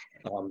comfortable.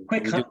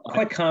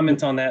 Quick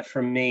comment on that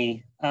from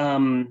me.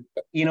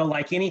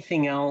 Like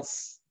anything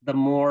else, the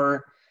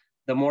more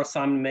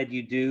Somnomed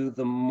you do,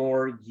 the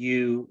more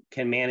you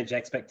can manage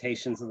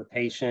expectations of the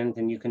patient,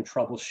 and you can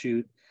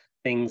troubleshoot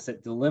things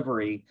at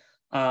delivery.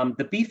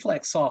 The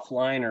B-Flex soft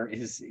liner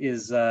is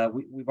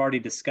we've already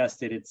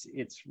discussed it.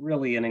 It's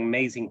really an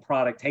amazing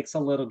product. Takes a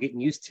little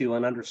getting used to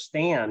and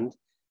understand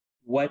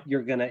what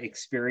you're going to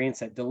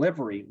experience at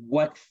delivery.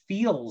 What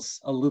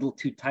feels a little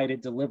too tight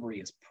at delivery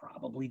is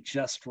probably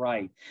just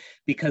right,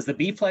 because the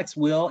B-Flex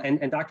will,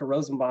 and Dr.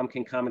 Rosenbaum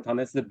can comment on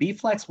this, the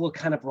B-Flex will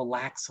kind of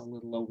relax a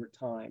little over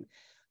time,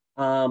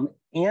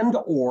 and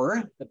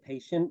or the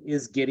patient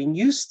is getting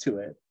used to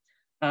it.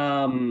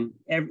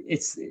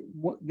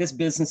 This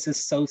business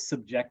is so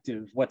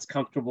subjective. What's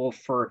comfortable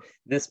for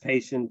this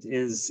patient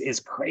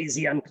is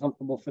crazy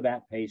uncomfortable for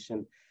that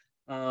patient.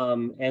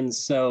 And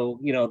so,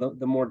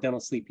 the more dental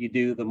sleep you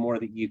do, the more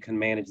that you can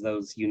manage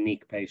those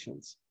unique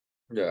patients.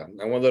 Yeah.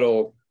 And one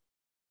little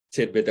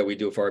tidbit that we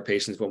do for our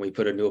patients when we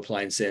put a new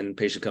appliance in,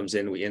 patient comes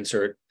in, we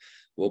insert,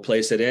 we'll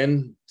place it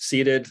in,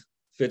 seated,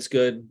 fits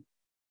good,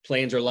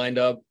 planes are lined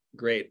up,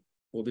 great.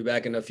 We'll be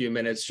back in a few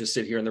minutes, just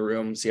sit here in the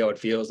room, see how it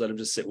feels, let them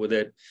just sit with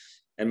it.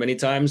 And many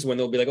times when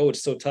they'll be like, oh,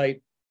 it's so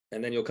tight,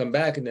 and then you'll come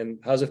back and then,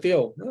 how's it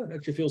feel? Oh, it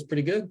actually feels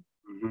pretty good.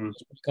 Mm-hmm.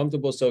 It's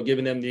comfortable. So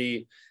giving them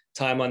the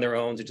time on their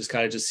own to just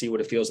kind of just see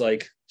what it feels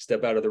like,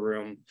 step out of the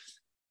room,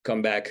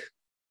 come back,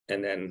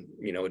 and then,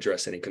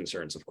 address any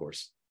concerns, of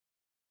course.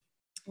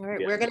 All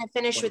right, we're going to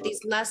finish with these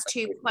last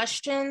two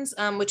questions,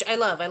 which I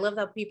love. I love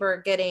that people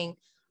are getting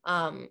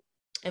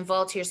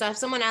involved here. So I have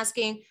someone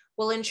asking,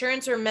 will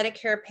insurance or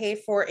Medicare pay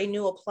for a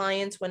new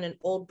appliance when an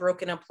old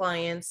broken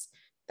appliance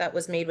that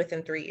was made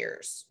within 3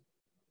 years?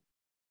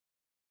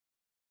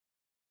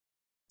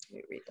 Let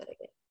me read that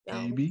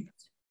again. Maybe.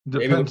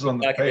 Depends on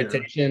the payer.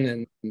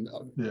 And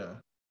yeah.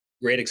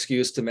 Great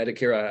excuse to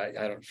Medicare.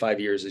 I don't. 5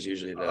 years is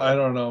usually the. I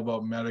don't know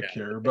about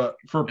Medicare, but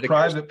for Medicare's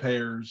private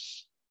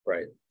payers,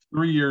 right,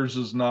 3 years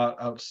is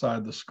not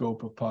outside the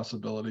scope of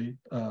possibility.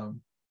 I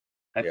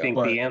think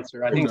the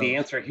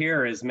answer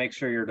here is make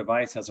sure your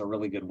device has a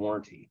really good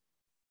warranty.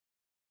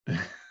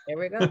 There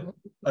we go.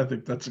 I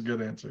think that's a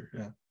good answer.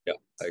 Yeah. Yeah,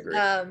 I agree.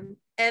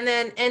 And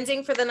then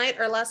ending for the night,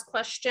 our last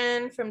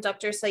question from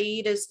Dr.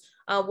 Saeed is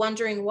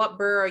wondering what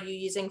burr are you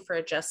using for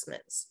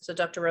adjustments? So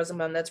Dr.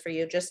 Rosenbaum, that's for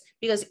you, just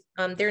because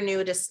they're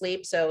new to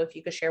sleep. So if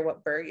you could share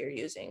what burr you're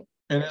using.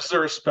 And is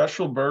there a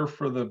special burr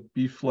for the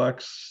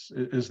B-Flex?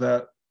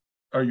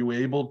 Are you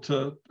able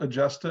to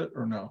adjust it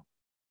or no?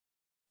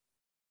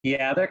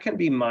 Yeah, there can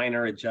be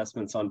minor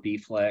adjustments on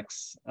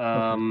B-Flex.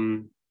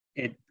 Okay.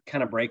 It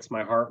kind of breaks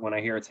my heart when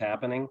I hear it's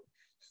happening.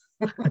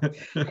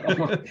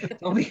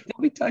 don't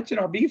be touching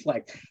our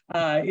B-Flex.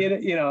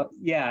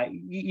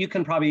 You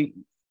can probably,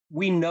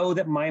 we know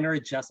that minor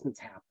adjustments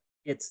happen.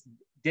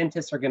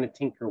 Dentists are going to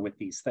tinker with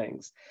these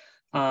things.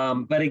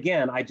 But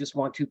again, I just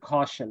want to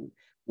caution,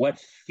 what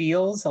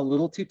feels a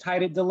little too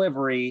tight at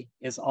delivery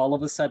is all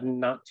of a sudden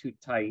not too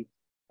tight,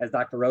 as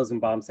Dr.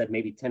 Rosenbaum said,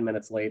 maybe 10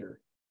 minutes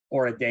later,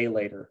 or a day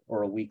later,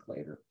 or a week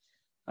later.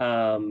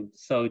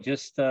 So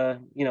just,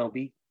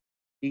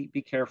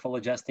 be careful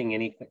adjusting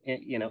any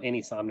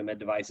Somnomed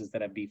devices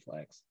that have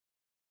B-Flex.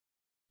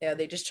 Yeah,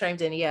 they just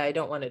chimed in. Yeah, I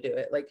don't want to do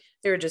it. Like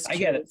they were just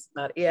curious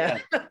about it. Yeah.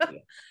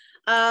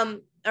 All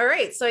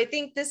right. So I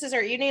think this is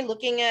our evening,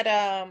 looking at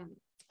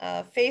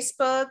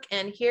Facebook,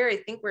 and here I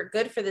think we're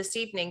good for this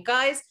evening.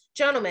 Guys,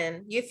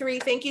 gentlemen, you three,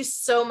 thank you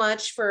so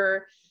much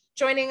for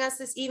joining us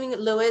this evening.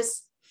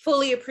 Lewis,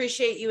 fully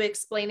appreciate you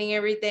explaining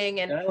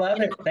everything. And I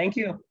love it. Thank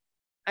you.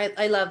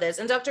 I love this.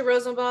 And Dr.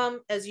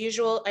 Rosenbaum, as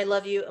usual, I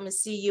love you. I'm gonna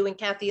see you and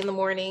Kathy in the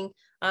morning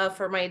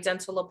for my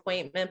dental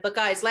appointment. But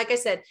guys, like I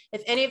said,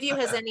 if any of you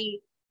has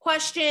any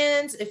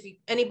questions,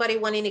 anybody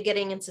wanting to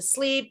getting into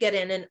sleep, get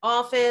in an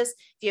office,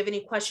 if you have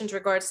any questions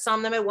regards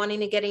Somnomed, wanting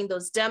to getting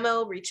those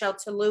demo, reach out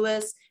to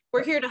Lewis.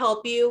 We're here to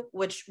help you,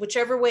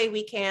 whichever way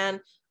we can.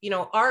 You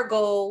know, our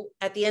goal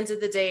at the end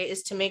of the day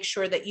is to make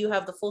sure that you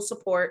have the full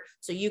support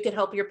so you can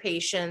help your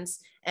patients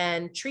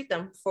and treat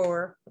them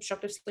for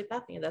obstructive sleep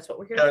apnea. That's what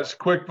we're here for. Guys,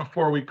 quick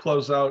before we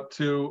close out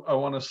too, I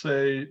want to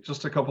say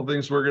just a couple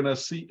things. We're going to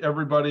see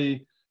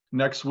everybody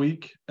next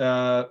week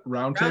at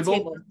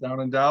Roundtable down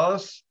in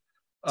Dallas.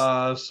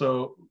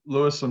 So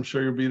Lewis, I'm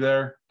sure you'll be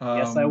there.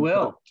 Yes, I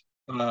will.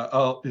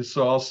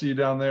 I'll see you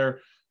down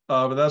there.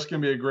 But that's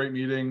going to be a great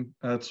meeting.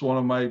 It's one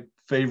of my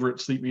favorite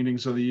sleep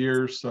meetings of the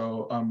year.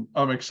 So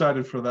I'm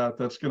excited for that.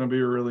 That's going to be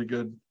a really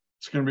good,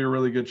 it's going to be a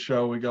really good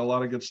show. We got a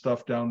lot of good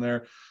stuff down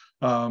there.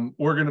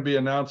 We're going to be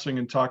announcing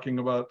and talking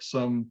about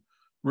some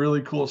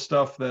really cool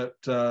stuff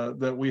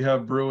that we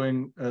have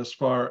brewing as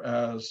far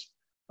as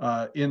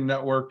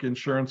in-network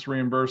insurance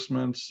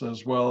reimbursements,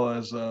 as well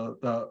as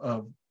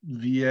a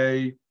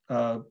VA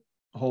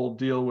whole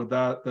deal with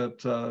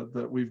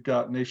that we've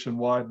got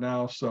nationwide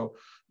now. So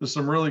there's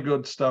some really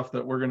good stuff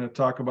that we're going to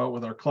talk about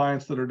with our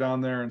clients that are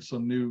down there, and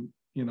some new,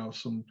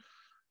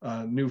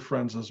 new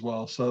friends as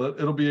well. So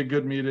it'll be a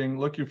good meeting.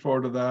 Looking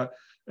forward to that.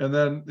 And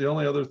then the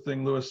only other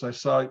thing, Lewis, I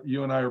saw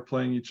you and I are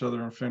playing each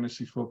other in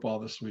fantasy football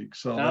this week,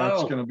 so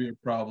that's going to be a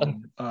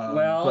problem.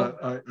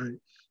 But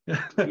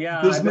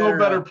there's no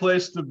better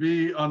place to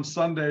be on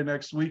Sunday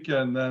next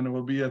weekend than it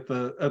will be at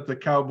the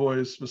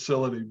Cowboys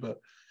facility. But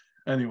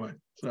anyway,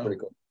 so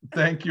cool.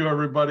 Thank you,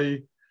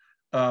 everybody.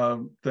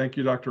 Thank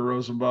you, Dr.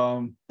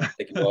 Rosenbaum.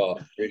 Thank you all.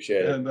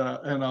 Appreciate it.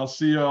 And I'll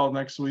see you all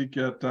next week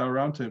at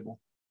Roundtable.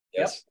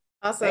 Yes.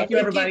 Awesome. Thank you,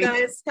 everybody. Thank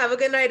you, guys. Have a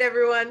good night,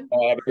 everyone.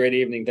 Have a great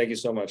evening. Thank you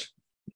so much.